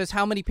Constitution that says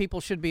how many people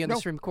should be in the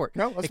Supreme Court.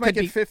 No, let's make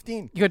it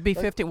 15. It could be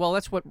 15. Well,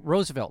 that's what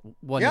Roosevelt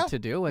wanted to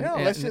do.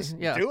 Let's just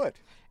do it.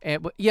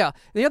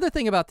 The other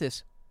thing about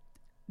this,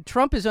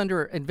 Trump is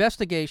under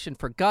investigation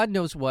for God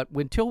knows what.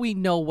 Until we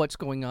know what's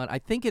going on, I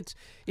think it's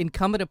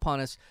incumbent upon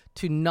us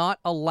to not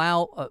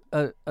allow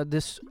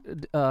this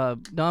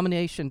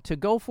nomination to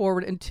go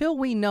forward until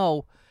we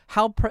know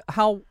how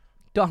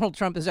Donald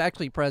Trump is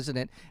actually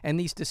president, and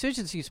these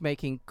decisions he's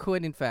making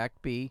could, in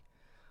fact, be,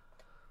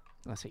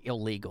 let's say,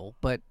 illegal,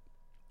 but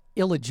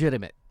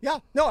illegitimate. Yeah,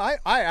 no, I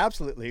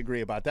absolutely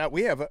agree about that.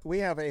 We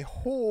have a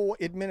whole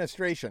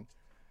administration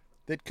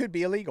that could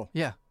be illegal.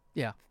 Yeah.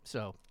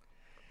 So.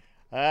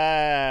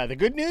 The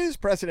good news,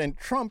 President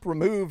Trump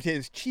removed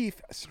his chief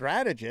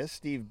strategist,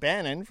 Steve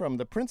Bannon, from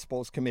the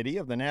Principals Committee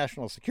of the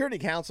National Security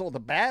Council.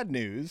 The bad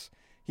news,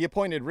 he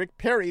appointed Rick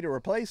Perry to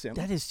replace him.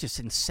 That is just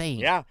insane.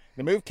 Yeah,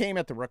 the move came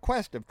at the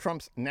request of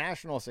Trump's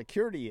national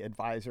security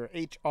advisor,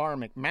 H.R.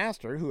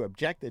 McMaster, who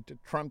objected to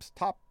Trump's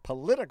top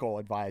political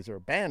advisor,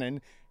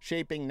 Bannon,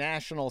 shaping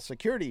national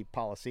security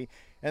policy.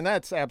 And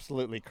that's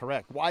absolutely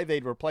correct. Why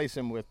they'd replace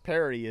him with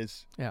Perry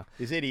is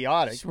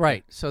idiotic.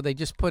 Right. So they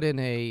just put in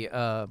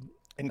a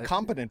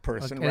incompetent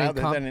person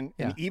rather than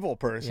an evil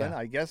person.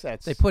 I guess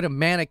they put a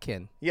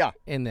mannequin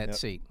in that Yep.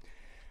 seat.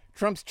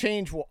 Trump's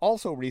change will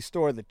also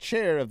restore the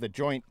chair of the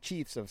Joint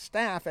Chiefs of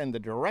Staff and the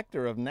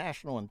Director of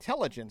National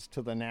Intelligence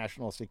to the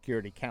National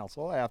Security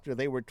Council after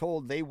they were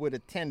told they would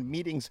attend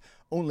meetings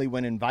only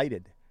when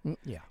invited.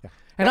 Yeah.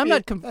 And I'm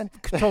not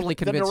totally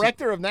convinced. The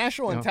Director of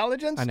National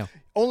Intelligence? I know.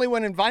 Only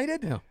when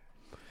invited? No.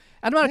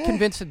 I'm not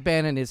convinced that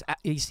Bannon is.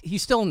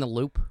 He's still in the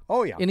loop.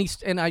 Oh yeah,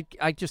 and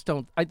I just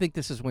don't. I think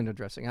this is window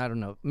dressing. I don't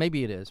know.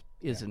 Maybe it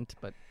isn't.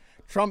 But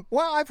Trump.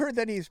 Well, I've heard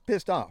that he's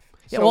pissed off.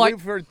 Yeah, so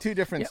we've heard two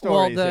different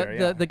stories.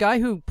 Well, the guy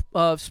who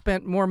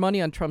spent more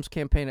money on Trump's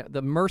campaign,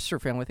 the Mercer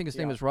family. I think his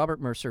name is Robert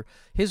Mercer.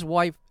 His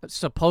wife,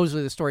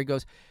 supposedly the story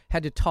goes,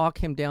 had to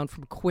talk him down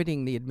from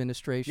quitting the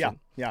administration.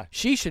 Yeah.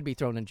 She should be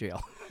thrown in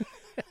jail.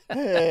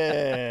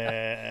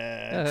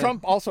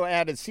 Trump also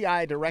added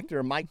CIA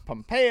Director Mike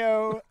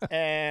Pompeo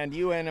and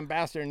UN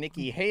Ambassador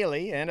Nikki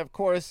Haley, and of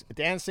course,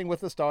 Dancing with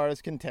the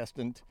Stars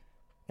contestant,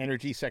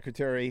 Energy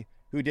Secretary,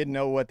 who didn't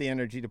know what the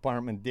Energy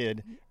Department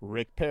did,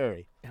 Rick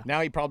Perry. Yeah.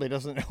 Now he probably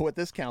doesn't know what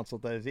this council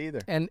does either.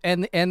 And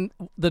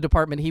the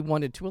department he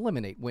wanted to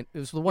eliminate. It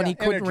was the one he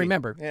couldn't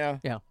remember. Yeah.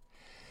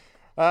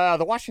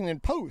 The Washington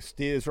Post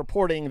is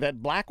reporting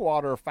that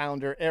Blackwater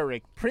founder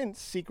Eric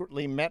Prince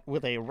secretly met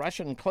with a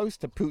Russian close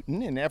to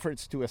Putin in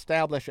efforts to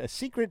establish a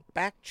secret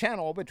back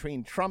channel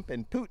between Trump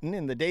and Putin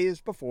in the days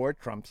before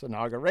Trump's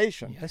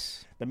inauguration.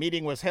 Yes. The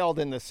meeting was held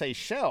in the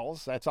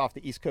Seychelles, that's off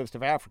the east coast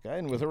of Africa,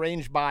 and was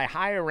arranged by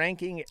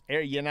higher-ranking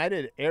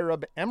United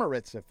Arab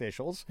Emirates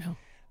officials. Yeah.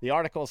 The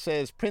article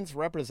says Prince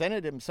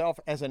represented himself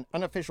as an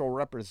unofficial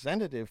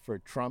representative for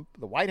Trump.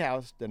 The White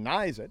House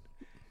denies it.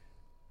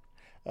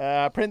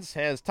 Prince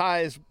has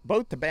ties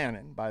both to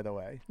Bannon, by the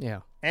way,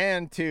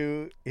 and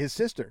to his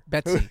sister,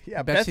 Betsy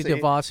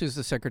DeVos, who's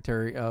the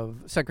Secretary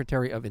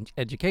of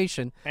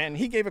Education, and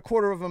he gave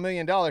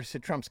 $250,000 to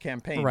Trump's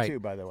campaign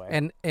too, by the way.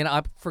 And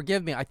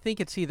forgive me, I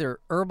think it's either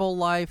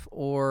Herbalife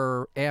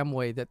or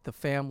Amway that the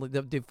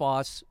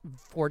DeVos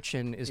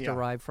fortune is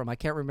derived from. I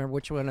can't remember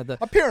which one of the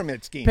a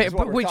pyramid scheme.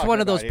 Which one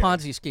of those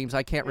Ponzi schemes?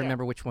 I can't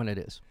remember which one it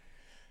is.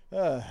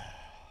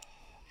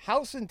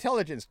 House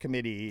Intelligence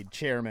Committee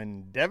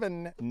Chairman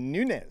Devin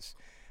Nunes,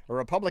 a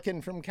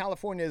Republican from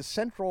California's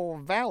Central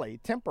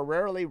Valley,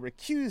 temporarily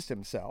recused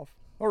himself.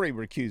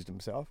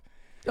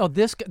 Oh,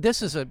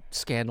 this is a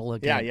scandal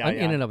again,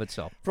 in and of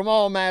itself. From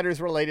all matters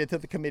related to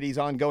the committee's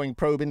ongoing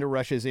probe into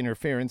Russia's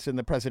interference in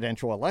the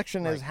presidential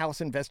election as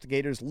House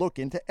investigators look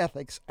into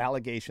ethics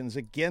allegations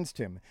against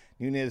him.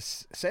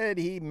 Nunes said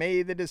he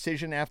made the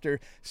decision after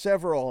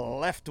several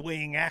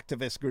left-wing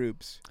activist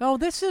groups. Oh,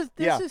 this is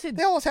they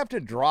always have to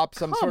drop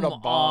some sort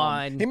of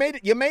bomb.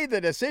 You made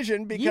the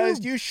decision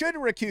because you should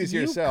recuse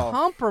yourself. You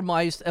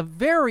compromised a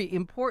very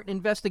important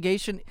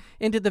investigation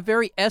into the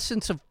very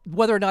essence of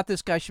whether or not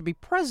this guy should be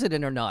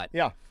president or not.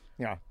 Yeah.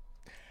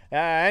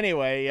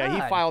 Anyway, he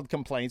God. filed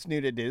complaints.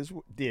 Nunez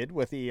did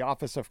with the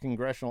Office of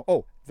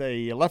Congressional.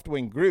 The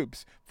left-wing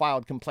groups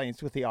filed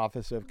complaints with the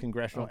Office of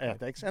Congressional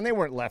Ethics, and they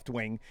weren't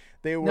left-wing.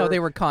 They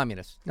were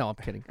communists. No, I'm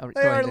kidding.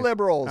 They are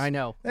liberals. I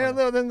know. There's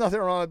nothing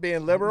wrong with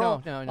being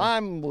liberal. No.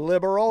 I'm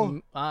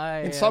liberal.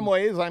 In some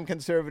ways, I'm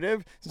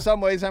conservative. In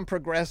some ways, I'm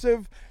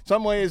progressive.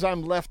 Some ways,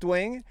 I'm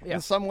left-wing. Yeah.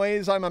 In some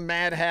ways, I'm a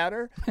Mad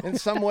Hatter. In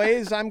some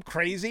ways, I'm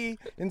crazy.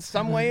 In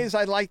some ways,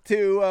 I'd like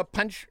to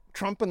punch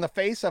Trump in the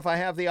face if I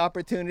have the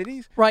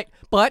opportunities. Right,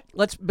 but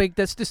let's make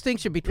this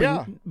distinction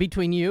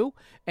between you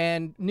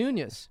and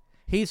Nunez.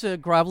 He's a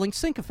groveling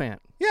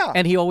sycophant. Yeah.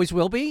 And he always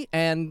will be,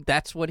 and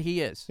that's what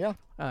he is. Yeah.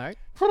 All right.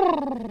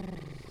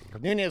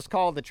 Nunez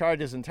called the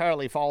charges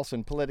entirely false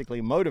and politically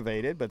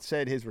motivated, but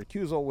said his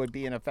recusal would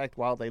be in effect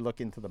while they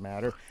look into the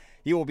matter.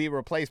 He will be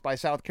replaced by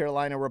South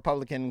Carolina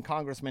Republican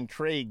Congressman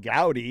Trey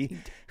Gowdy,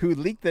 who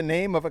leaked the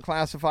name of a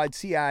classified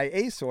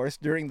CIA source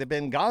during the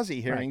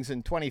Benghazi hearings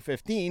in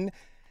 2015.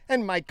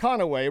 And Mike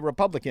Conaway,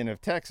 Republican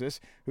of Texas,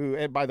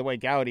 who, by the way,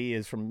 Gowdy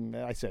is from,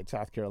 I said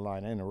South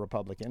Carolina and a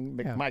Republican.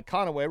 Yeah. Mike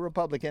Conaway,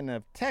 Republican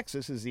of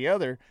Texas, is the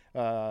other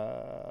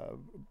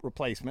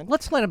replacement.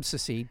 Let's let him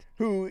secede.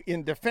 Who,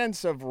 in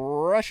defense of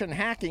Russian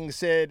hacking,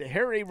 said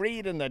Harry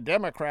Reid and the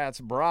Democrats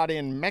brought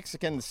in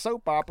Mexican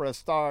soap opera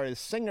stars,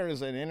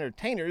 singers, and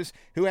entertainers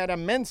who had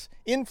immense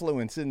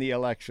influence in the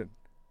election.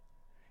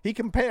 He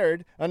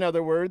compared, in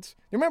other words,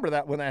 you remember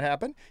that when that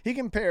happened? He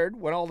compared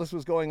when all this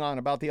was going on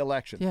about the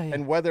election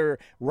and whether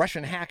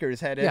Russian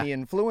hackers had any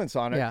influence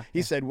on it. Yeah.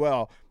 He said,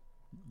 well,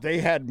 they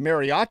had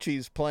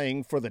mariachis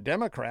playing for the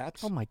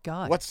Democrats. Oh, my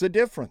God. What's the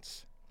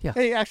difference? Yeah.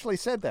 He actually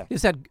said that.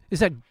 Is that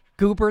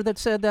Goober that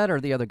said that, or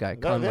the other guy,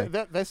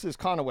 Conaway? This is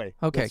Conaway.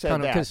 Okay,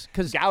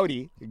 because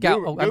Gowdy,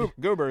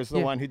 Goober is the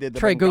one who did the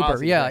Trey Benghazi Goober.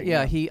 thing.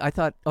 Yeah. I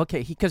thought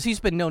because he's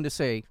been known to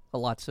say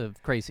lots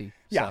of crazy.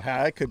 Yeah,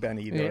 stuff. it could have been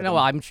either. No,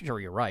 I'm sure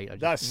you're right.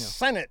 The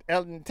Senate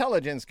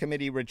Intelligence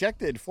Committee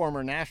rejected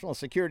former National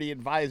Security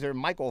Advisor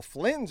Michael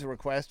Flynn's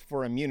request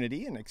for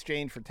immunity in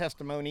exchange for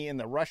testimony in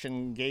the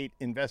Russian Gate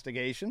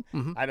investigation.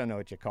 Mm-hmm. I don't know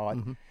what you call it.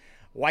 Mm-hmm.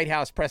 White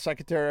House Press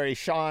Secretary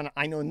Sean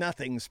I Know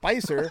Nothing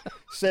Spicer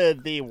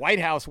said the White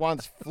House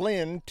wants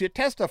Flynn to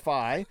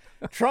testify.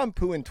 Trump,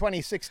 who in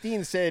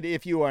 2016 said,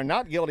 if you are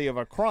not guilty of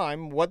a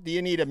crime, what do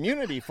you need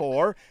immunity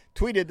for,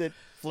 tweeted that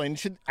Flynn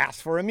should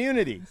ask for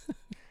immunity.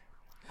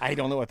 I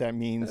don't know what that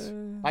means.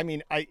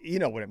 You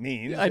know what it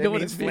means. I know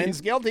what it means. means.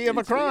 Flynn's guilty of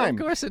a crime.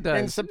 Of course it does.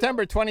 In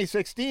September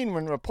 2016,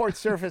 when reports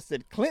surfaced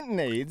that Clinton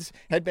aides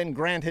had been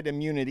granted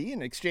immunity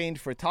in exchange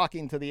for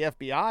talking to the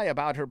FBI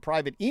about her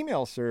private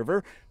email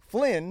server,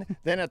 Flynn,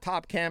 then a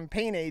top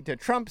campaign aide to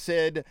Trump,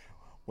 said,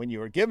 when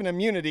you are given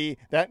immunity,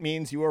 that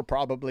means you are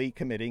probably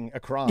committing a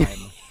crime.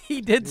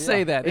 He did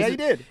say that. Yeah, he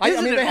did.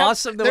 Isn't it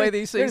awesome the way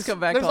these things come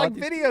back on? There's like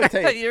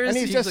videotape. And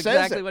he just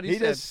exactly says it. What He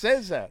just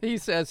says that. He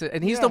says it.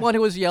 And he's the one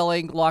who was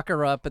yelling, lock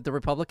her up at the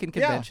Republican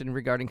convention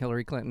regarding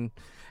Hillary Clinton.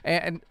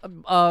 And,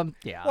 Well,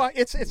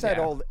 it's that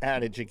old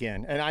adage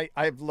again. And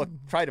I've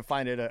tried to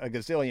find it a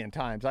gazillion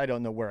times. I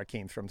don't know where it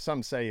came from.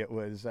 Some say it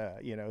was,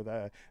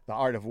 the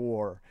art of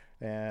war.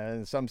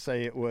 And some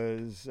say it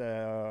was,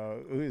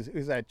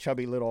 who's that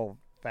chubby little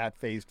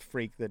fat-faced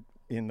freak that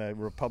in the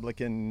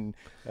Republican...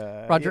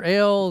 Roger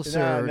Ailes?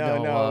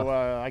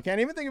 No. I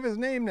can't even think of his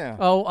name now.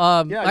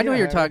 I know who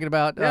you're talking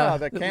about.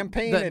 The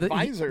campaign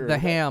advisor. The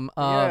ham.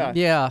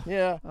 Yeah.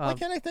 Why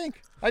can't I think?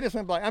 I just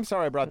went blank. I'm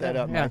sorry I brought that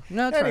up, Mike.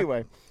 No,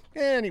 anyway,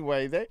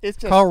 it's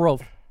just... Carl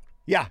Rove.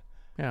 Yeah.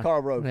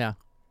 Carl Rove. Yeah.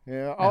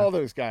 All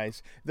those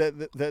guys.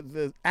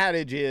 The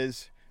adage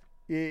is...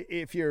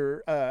 if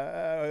you're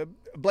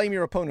blame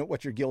your opponent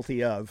what you're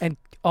guilty of, and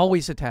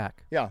always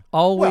attack. Yeah,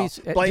 always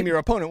blame your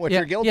opponent what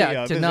you're guilty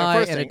of.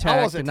 Deny is the first and thing. attack.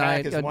 Always Deny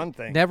attack is one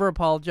thing. Never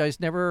apologize.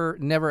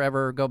 Never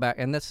ever go back.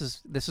 And this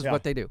is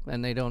what they do.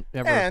 And they don't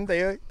ever. And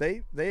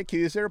they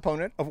accuse their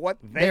opponent of what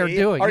they are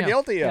doing, are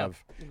guilty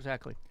of.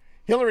 Exactly.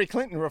 Hillary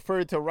Clinton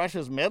referred to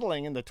Russia's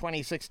meddling in the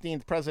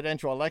 2016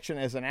 presidential election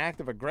as an act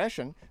of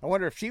aggression. I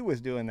wonder if she was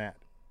doing that,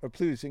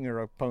 accusing her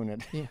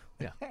opponent.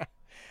 Yeah.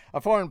 A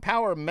foreign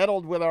power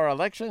meddled with our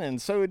election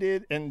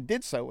and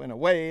did so in a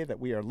way that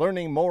we are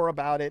learning more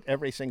about it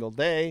every single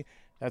day.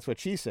 That's what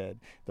she said.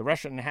 The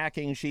Russian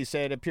hacking, she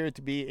said, appeared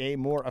to be a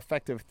more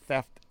effective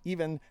theft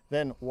even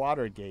than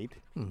Watergate.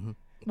 Mm-hmm.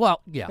 Well,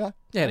 yeah.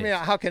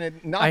 How can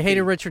it not I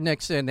hated Richard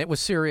Nixon. It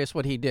was serious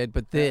what he did,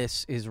 but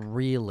this is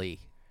really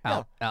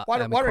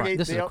Watergate.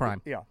 This is a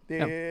crime.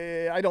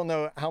 I don't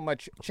know how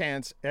much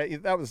chance.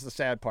 That was the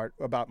sad part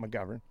about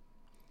McGovern.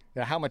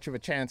 How much of a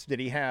chance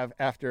did he have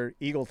after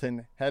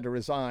Eagleton had to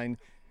resign,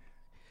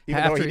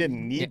 even though he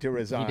didn't need to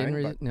resign? He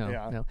didn't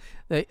No.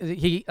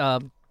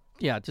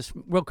 Just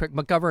real quick,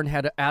 McGovern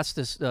had asked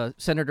this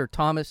Senator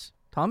Thomas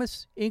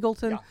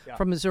Eagleton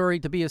from Missouri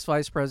to be his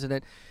vice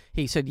president.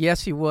 He said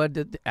yes, he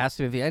would.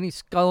 Asked him if he had any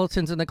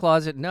skeletons in the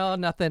closet. No,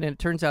 nothing. And it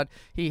turns out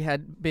he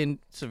had been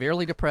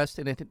severely depressed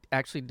and had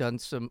actually done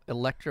some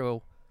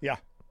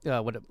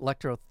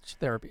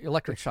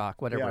electric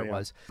shock, whatever it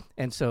was.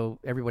 And so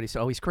everybody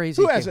said, "Oh, he's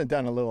crazy." Who hasn't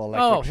done a little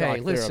electric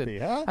shock listen. therapy?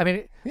 Huh? I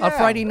mean, on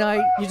Friday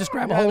night, you just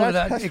grab a hold of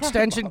that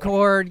extension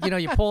cord.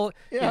 You pull,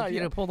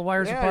 pull the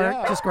wires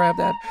apart. Just grab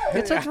that.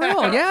 It's a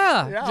drill.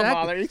 Yeah, exactly.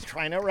 Mother, he's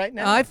trying it right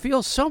now. I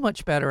feel so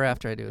much better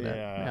after I do that.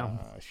 Yeah,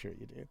 sure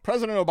you do.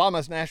 President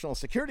Obama's national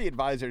security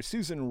advisor,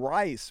 Susan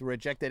Rice,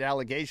 rejected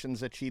allegations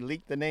that she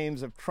leaked the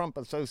names of Trump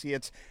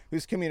associates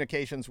whose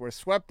communications were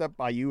swept up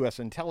by U.S.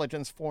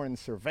 intelligence foreign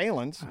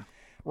surveillance.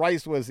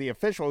 Rice was the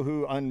official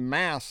who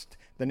unmasked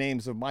the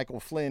names of Michael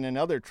Flynn and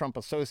other Trump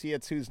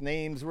associates whose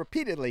names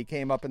repeatedly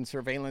came up in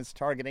surveillance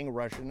targeting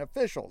Russian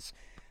officials.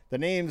 The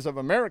names of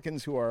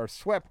Americans who are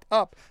swept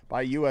up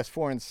by U.S.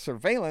 foreign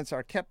surveillance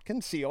are kept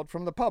concealed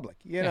from the public.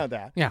 You know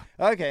that. Yeah.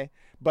 Okay.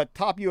 But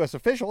top U.S.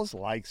 officials,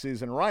 like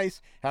Susan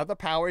Rice, have the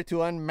power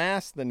to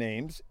unmask the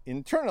names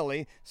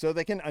internally so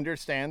they can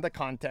understand the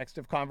context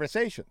of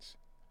conversations.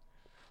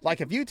 Like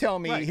if you tell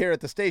me here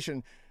at the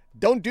station,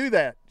 don't do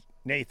that,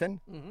 Nathan.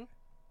 Mm-hmm.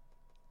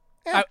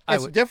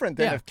 It's different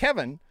than if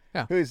Kevin,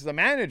 who's the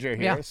manager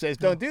here, says,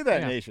 don't do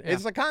that, Nathan.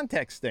 It's a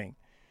context thing.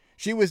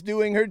 She was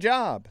doing her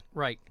job.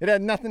 Right. It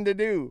had nothing to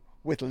do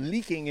with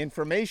leaking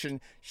information.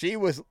 She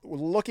was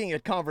looking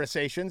at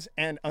conversations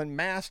and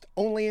unmasked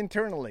only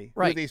internally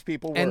who these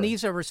people were. And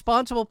these are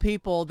responsible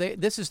people.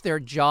 This is their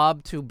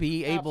job to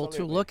be able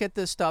to look at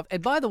this stuff.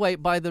 And by the way,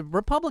 by the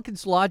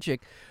Republicans'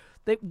 logic,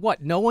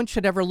 no one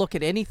should ever look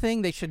at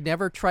anything? They should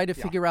never try to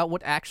figure out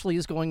what actually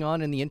is going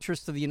on in the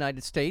interest of the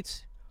United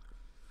States?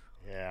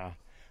 Yeah.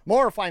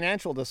 More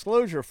financial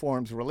disclosure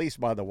forms released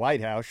by the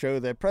White House show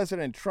that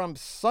President Trump's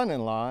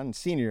son-in-law and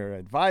senior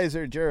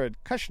advisor, Jared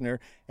Kushner,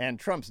 and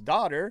Trump's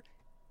daughter,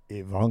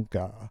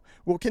 Ivanka,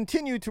 will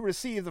continue to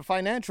receive the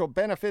financial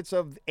benefits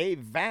of a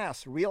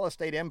vast real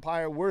estate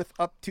empire worth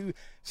up to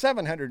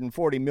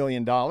 $740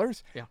 million,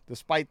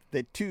 despite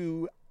the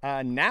two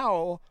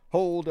now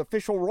hold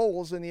official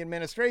roles in the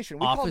administration.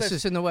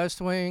 Offices in the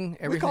West Wing,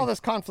 everything. We call this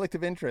conflict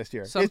of interest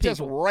here. It's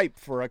just ripe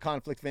for a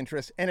conflict of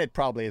interest, and it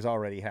probably has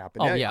already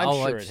happened. I'm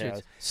sure it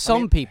has.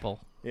 Some people.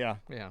 Yeah.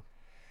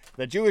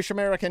 The Jewish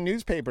American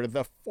newspaper,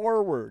 The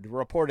Forward,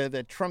 reported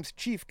that Trump's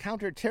chief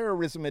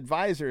counterterrorism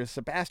advisor,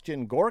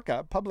 Sebastian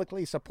Gorka,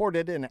 publicly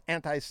supported an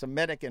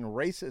anti-Semitic and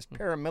racist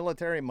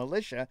paramilitary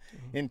militia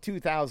in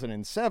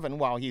 2007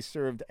 while he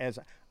served as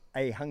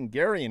a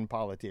Hungarian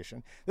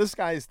politician. This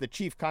guy is the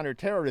chief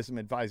counterterrorism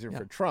advisor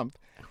for Trump.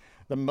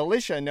 The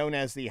militia, known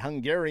as the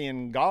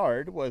Hungarian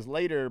Guard, was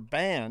later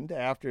banned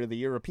after the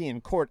European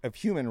Court of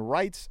Human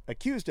Rights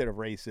accused it of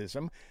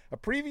racism. A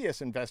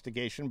previous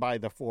investigation by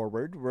The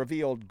Forward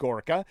revealed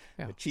Gorka,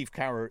 the chief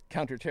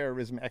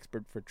counterterrorism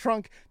expert for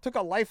Trump, took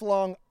a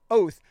lifelong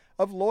oath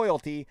of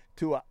loyalty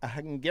to a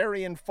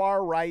Hungarian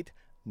far-right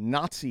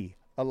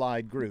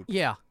Nazi-allied group.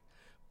 Yeah.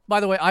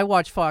 By the way, I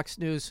watch Fox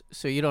News,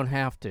 so you don't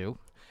have to.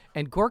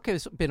 And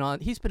Gorka's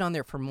he's been on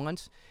there for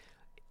months.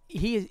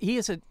 He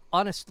is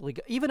honestly,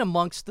 even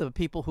amongst the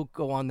people who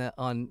go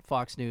on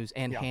Fox News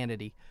and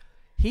Hannity,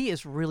 he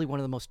is really one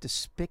of the most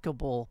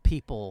despicable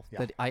people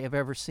that I have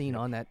ever seen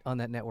on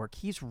that network.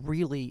 He's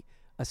really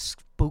a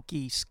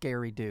spooky,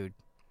 scary dude.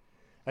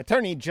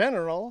 Attorney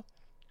General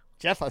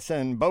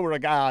Jefferson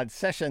Beauregard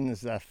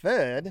Sessions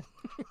III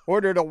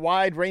ordered a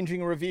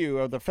wide-ranging review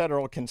of the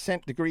federal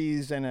consent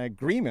decrees and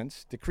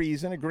agreements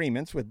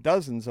with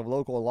dozens of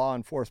local law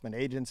enforcement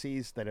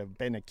agencies that have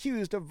been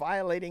accused of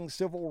violating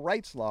civil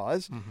rights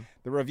laws. Mm-hmm.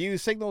 The review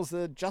signals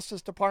the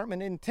Justice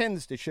Department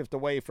intends to shift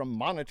away from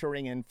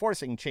monitoring and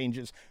enforcing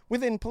changes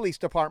within police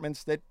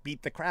departments that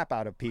beat the crap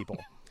out of people.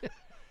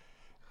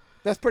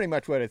 That's pretty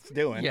much what it's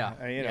doing. Yeah.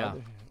 I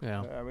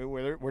mean,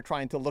 we're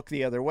trying to look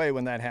the other way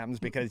when that happens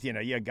because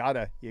you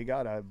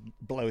gotta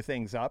blow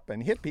things up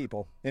and hit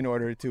people in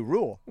order to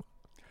rule.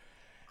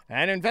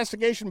 An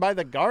investigation by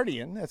The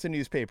Guardian, that's a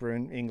newspaper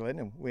in England,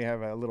 and we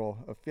have a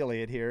little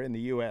affiliate here in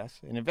the U.S.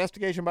 An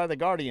investigation by The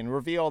Guardian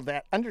revealed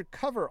that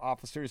undercover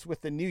officers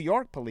with the New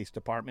York Police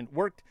Department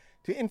worked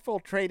to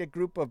infiltrate a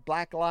group of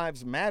Black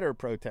Lives Matter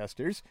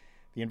protesters.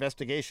 The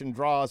investigation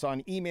draws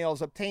on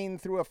emails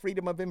obtained through a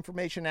Freedom of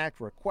Information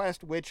Act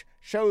request, which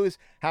shows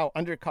how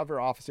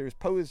undercover officers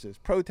posed as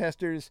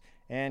protesters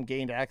and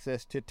gained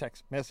access to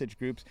text message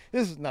groups.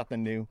 This is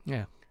nothing new.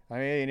 Yeah. I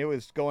mean, it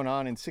was going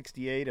on in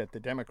 '68 at the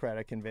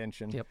Democratic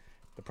Convention. Yep.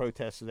 The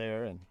protests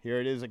there, and here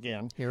it is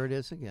again.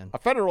 A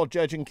federal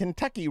judge in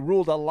Kentucky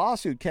ruled a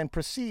lawsuit can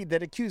proceed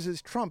that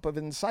accuses Trump of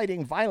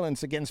inciting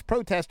violence against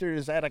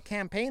protesters at a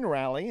campaign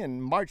rally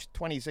in March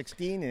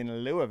 2016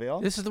 in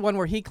Louisville. This is the one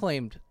where he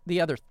claimed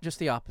just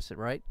the opposite,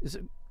 right? Is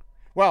it?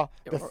 Well,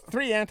 the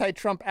three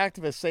anti-Trump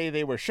activists say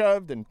they were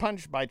shoved and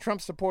punched by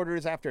Trump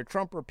supporters after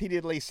Trump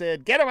repeatedly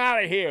said, "Get him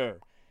out of here."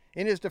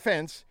 In his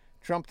defense,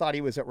 Trump thought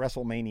he was at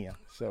WrestleMania,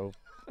 so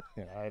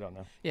I don't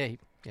know.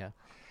 Yeah.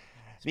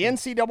 The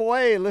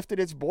NCAA lifted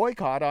its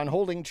boycott on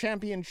holding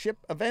championship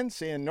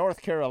events in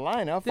North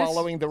Carolina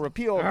following the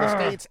repeal of the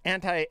state's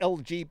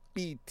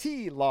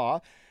anti-LGBT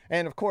law.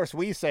 And, of course,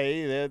 we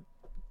say that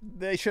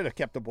they should have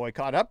kept the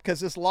boycott up because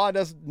this law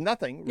does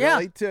nothing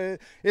really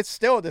it's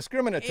still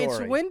discriminatory. It's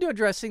window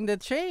dressing the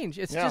change.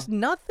 It's just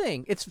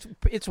nothing.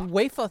 It's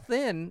wafer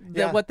thin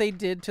than what they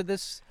did to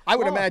this I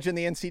would law. imagine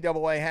the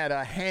NCAA had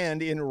a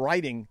hand in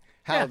writing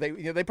how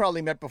they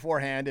probably met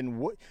beforehand,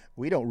 and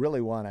we don't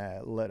really want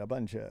to let a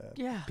bunch of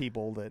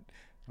people that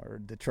are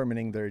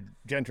determining their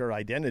gender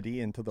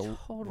identity into the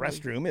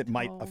restroom. It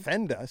might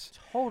offend us.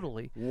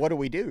 Totally. What do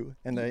we do?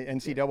 And the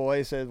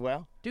NCAA says,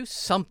 well, do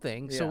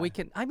something so we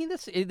can. I mean,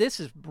 this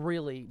is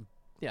really,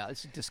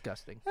 it's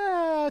disgusting.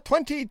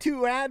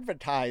 22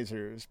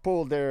 advertisers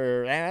pulled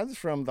their ads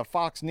from the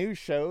Fox News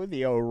show,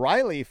 The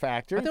O'Reilly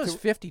Factor. I thought it was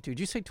 52. Did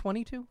you say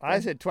 22? I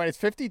said 20. It's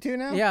 52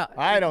 now? Yeah.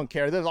 I don't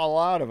care. There's a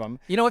lot of them.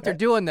 You know what they're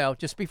doing, though?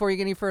 Just before you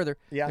get any further,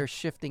 Yeah. they're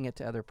shifting it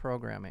to other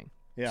programming.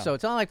 Yeah. So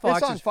it's not like Fox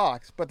It's on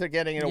Fox, but they're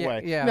getting it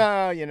away. Yeah.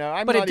 No,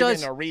 I'm But not it does-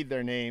 even going to read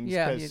their names.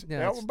 Yeah, 'cause,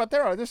 it's- but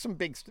there's some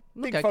big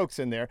Okay. folks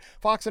in there.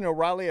 Fox and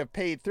O'Reilly have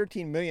paid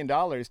 $13 million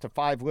to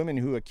 5 women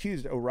who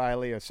accused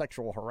O'Reilly of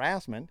sexual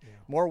harassment.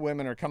 More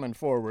women are coming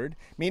forward.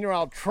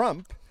 Meanwhile,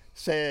 Trump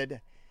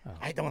said,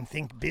 I don't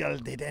think Bill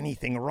did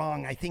anything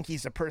wrong. I think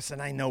he's a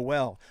person I know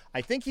well.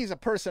 I think he's a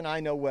person I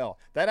know well.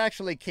 That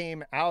actually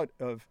came out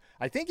of,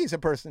 I think he's a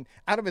person,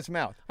 out of his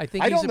mouth. I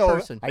think don't he's a know,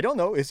 person. I don't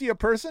know. Is he a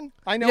person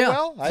I know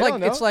well? I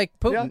don't know. It's like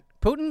Putin. Yeah.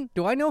 Putin,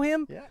 do I know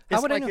him? Yeah. How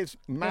It's would like I know? his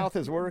mouth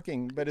is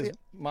working, but his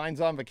mind's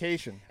on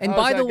vacation. And How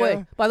by does the that way,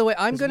 go?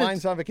 I'm His going to.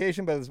 mind's on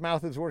vacation, but his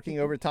mouth is working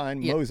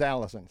overtime. Yeah. Mose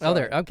Allison. Oh,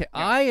 there. Sorry. Okay.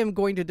 I am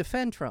going to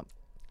defend Trump.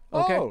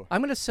 Okay. Oh.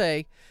 I'm going to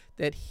say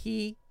that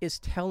he is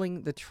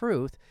telling the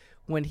truth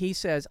when he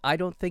says, I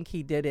don't think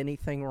he did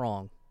anything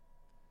wrong.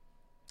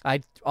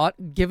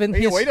 Given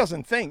his. Well, he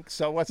doesn't think,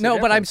 so what's the No,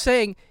 but I'm difference?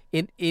 saying,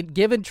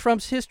 given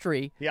Trump's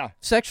history, Yeah.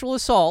 sexual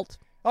assault.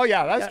 Oh,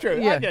 yeah, that's true.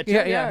 I get you.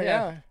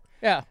 Yeah.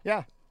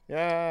 Yeah.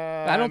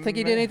 I don't think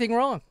he did anything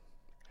wrong.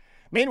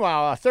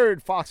 Meanwhile, a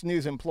third Fox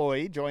News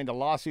employee joined a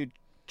lawsuit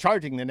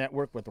charging the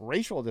network with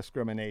racial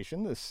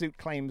discrimination. The suit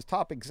claims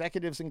top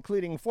executives,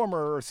 including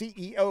former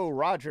CEO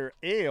Roger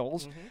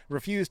Ailes,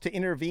 refused to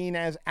intervene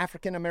as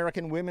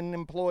African-American women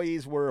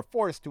employees were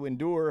forced to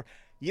endure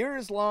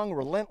years-long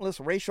relentless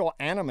racial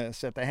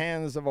animus at the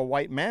hands of a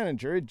white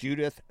manager,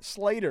 Judith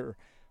Slater.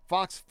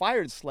 Fox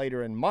fired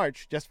Slater in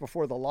March, just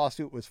before the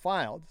lawsuit was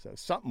filed, so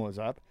something was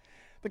up.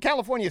 The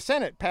California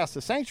Senate passed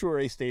the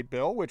sanctuary state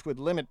bill, which would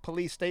limit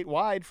police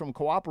statewide from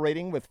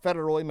cooperating with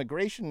federal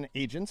immigration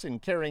agents in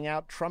carrying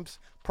out Trump's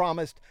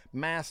promised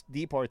mass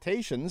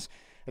deportations.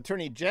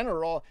 Attorney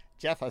General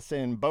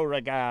Jefferson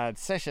Beauregard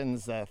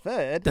Sessions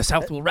III The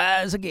South will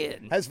rise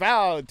again. has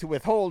vowed to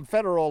withhold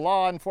federal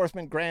law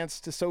enforcement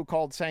grants to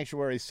so-called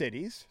sanctuary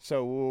cities.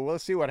 So we'll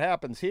see what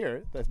happens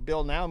here. The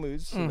bill now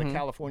moves to the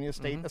California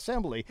State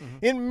Assembly.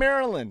 In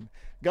Maryland,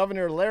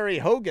 Governor Larry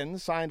Hogan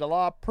signed a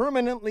law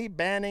permanently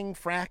banning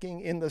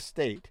fracking in the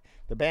state.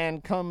 The ban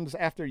comes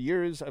after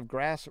years of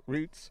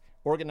grassroots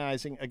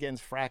organizing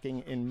against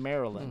fracking in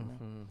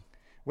Maryland.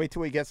 Wait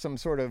till we get some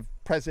sort of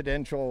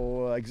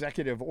presidential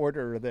executive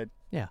order that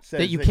says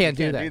that you can't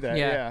do that.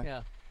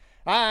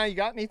 Yeah. You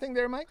got anything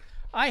there, Mike?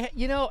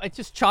 It's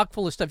just chock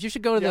full of stuff. You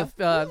should go to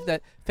the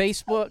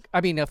Facebook.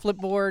 I mean,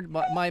 Flipboard,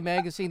 my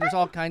magazine. There's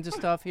all kinds of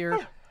stuff here.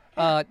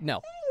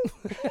 No.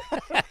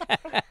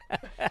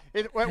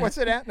 What's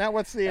it at now?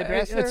 What's the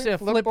address It's there? a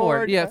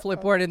Flipboard. Yeah,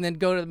 Flipboard, and then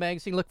go to the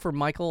magazine. Look for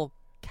Michael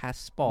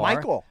Kaspar.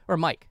 Michael. Or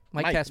Mike.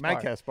 Mike Kaspar.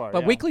 Mike Kaspar,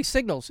 But yeah. Weekly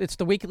Signals. It's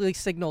the Weekly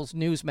Signals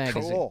news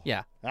magazine. Cool.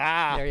 Yeah.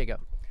 Ah. There you go.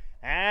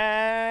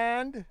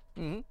 And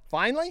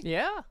finally?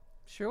 Yeah,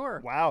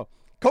 sure. Wow.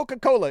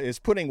 Coca-Cola is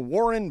putting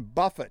Warren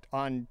Buffett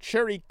on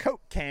cherry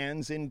Coke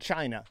cans in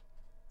China.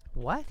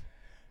 What?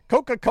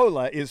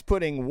 Coca-Cola is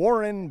putting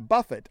Warren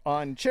Buffett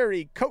on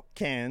cherry Coke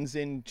cans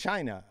in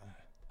China.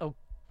 Oh.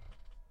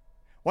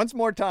 Once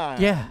more time.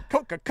 Yeah.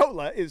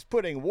 Coca-Cola is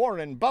putting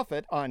Warren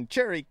Buffett on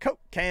cherry Coke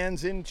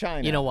cans in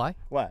China. You know why?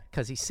 What?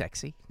 Because he's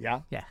sexy.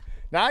 Yeah? Yeah.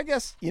 Now, I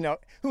guess,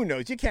 who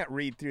knows? You can't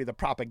read through the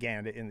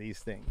propaganda in these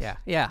things.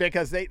 Yeah.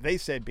 Because they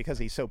said because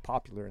he's so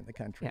popular in the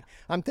country. Yeah.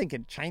 I'm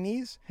thinking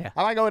Chinese? Yeah. If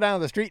I go down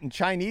the street in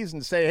Chinese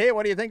and say, hey,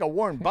 what do you think of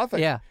Warren Buffett?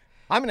 Yeah.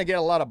 I'm going to get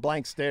a lot of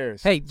blank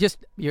stares. Hey,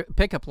 just your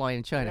pickup line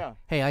in China. Yeah.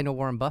 Hey, I know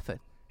Warren Buffett.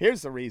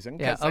 Here's the reason,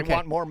 because Yeah, okay. they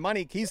want more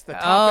money. He's the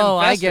top Oh,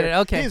 investor. I get it.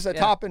 Okay. He's the Yeah.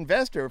 top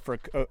investor for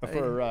Coke.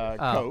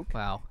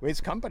 Wow. His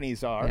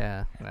companies are.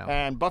 Yeah, wow.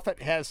 And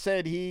Buffett has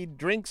said he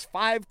drinks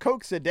 5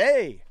 Cokes a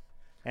day.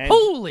 And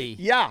Holy!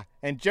 Yeah,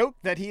 and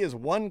joked that he is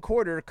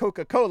 1/4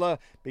 Coca-Cola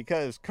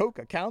because Coke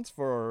accounts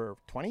for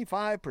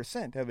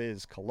 25% of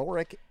his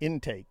caloric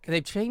intake.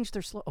 They've changed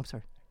their slogan. I'm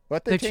sorry.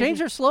 What They've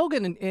changed their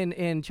slogan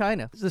in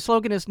China. The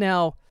slogan is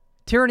now,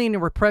 tyranny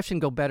and repression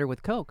go better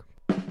with Coke.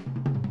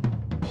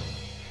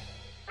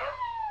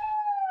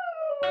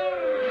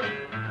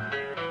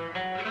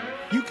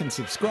 You can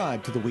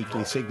subscribe to the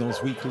Weekly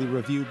Signals Weekly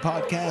Review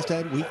podcast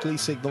at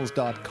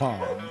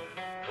weeklysignals.com.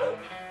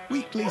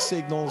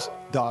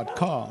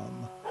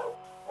 weeklysignals.com.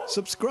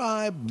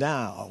 Subscribe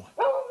now.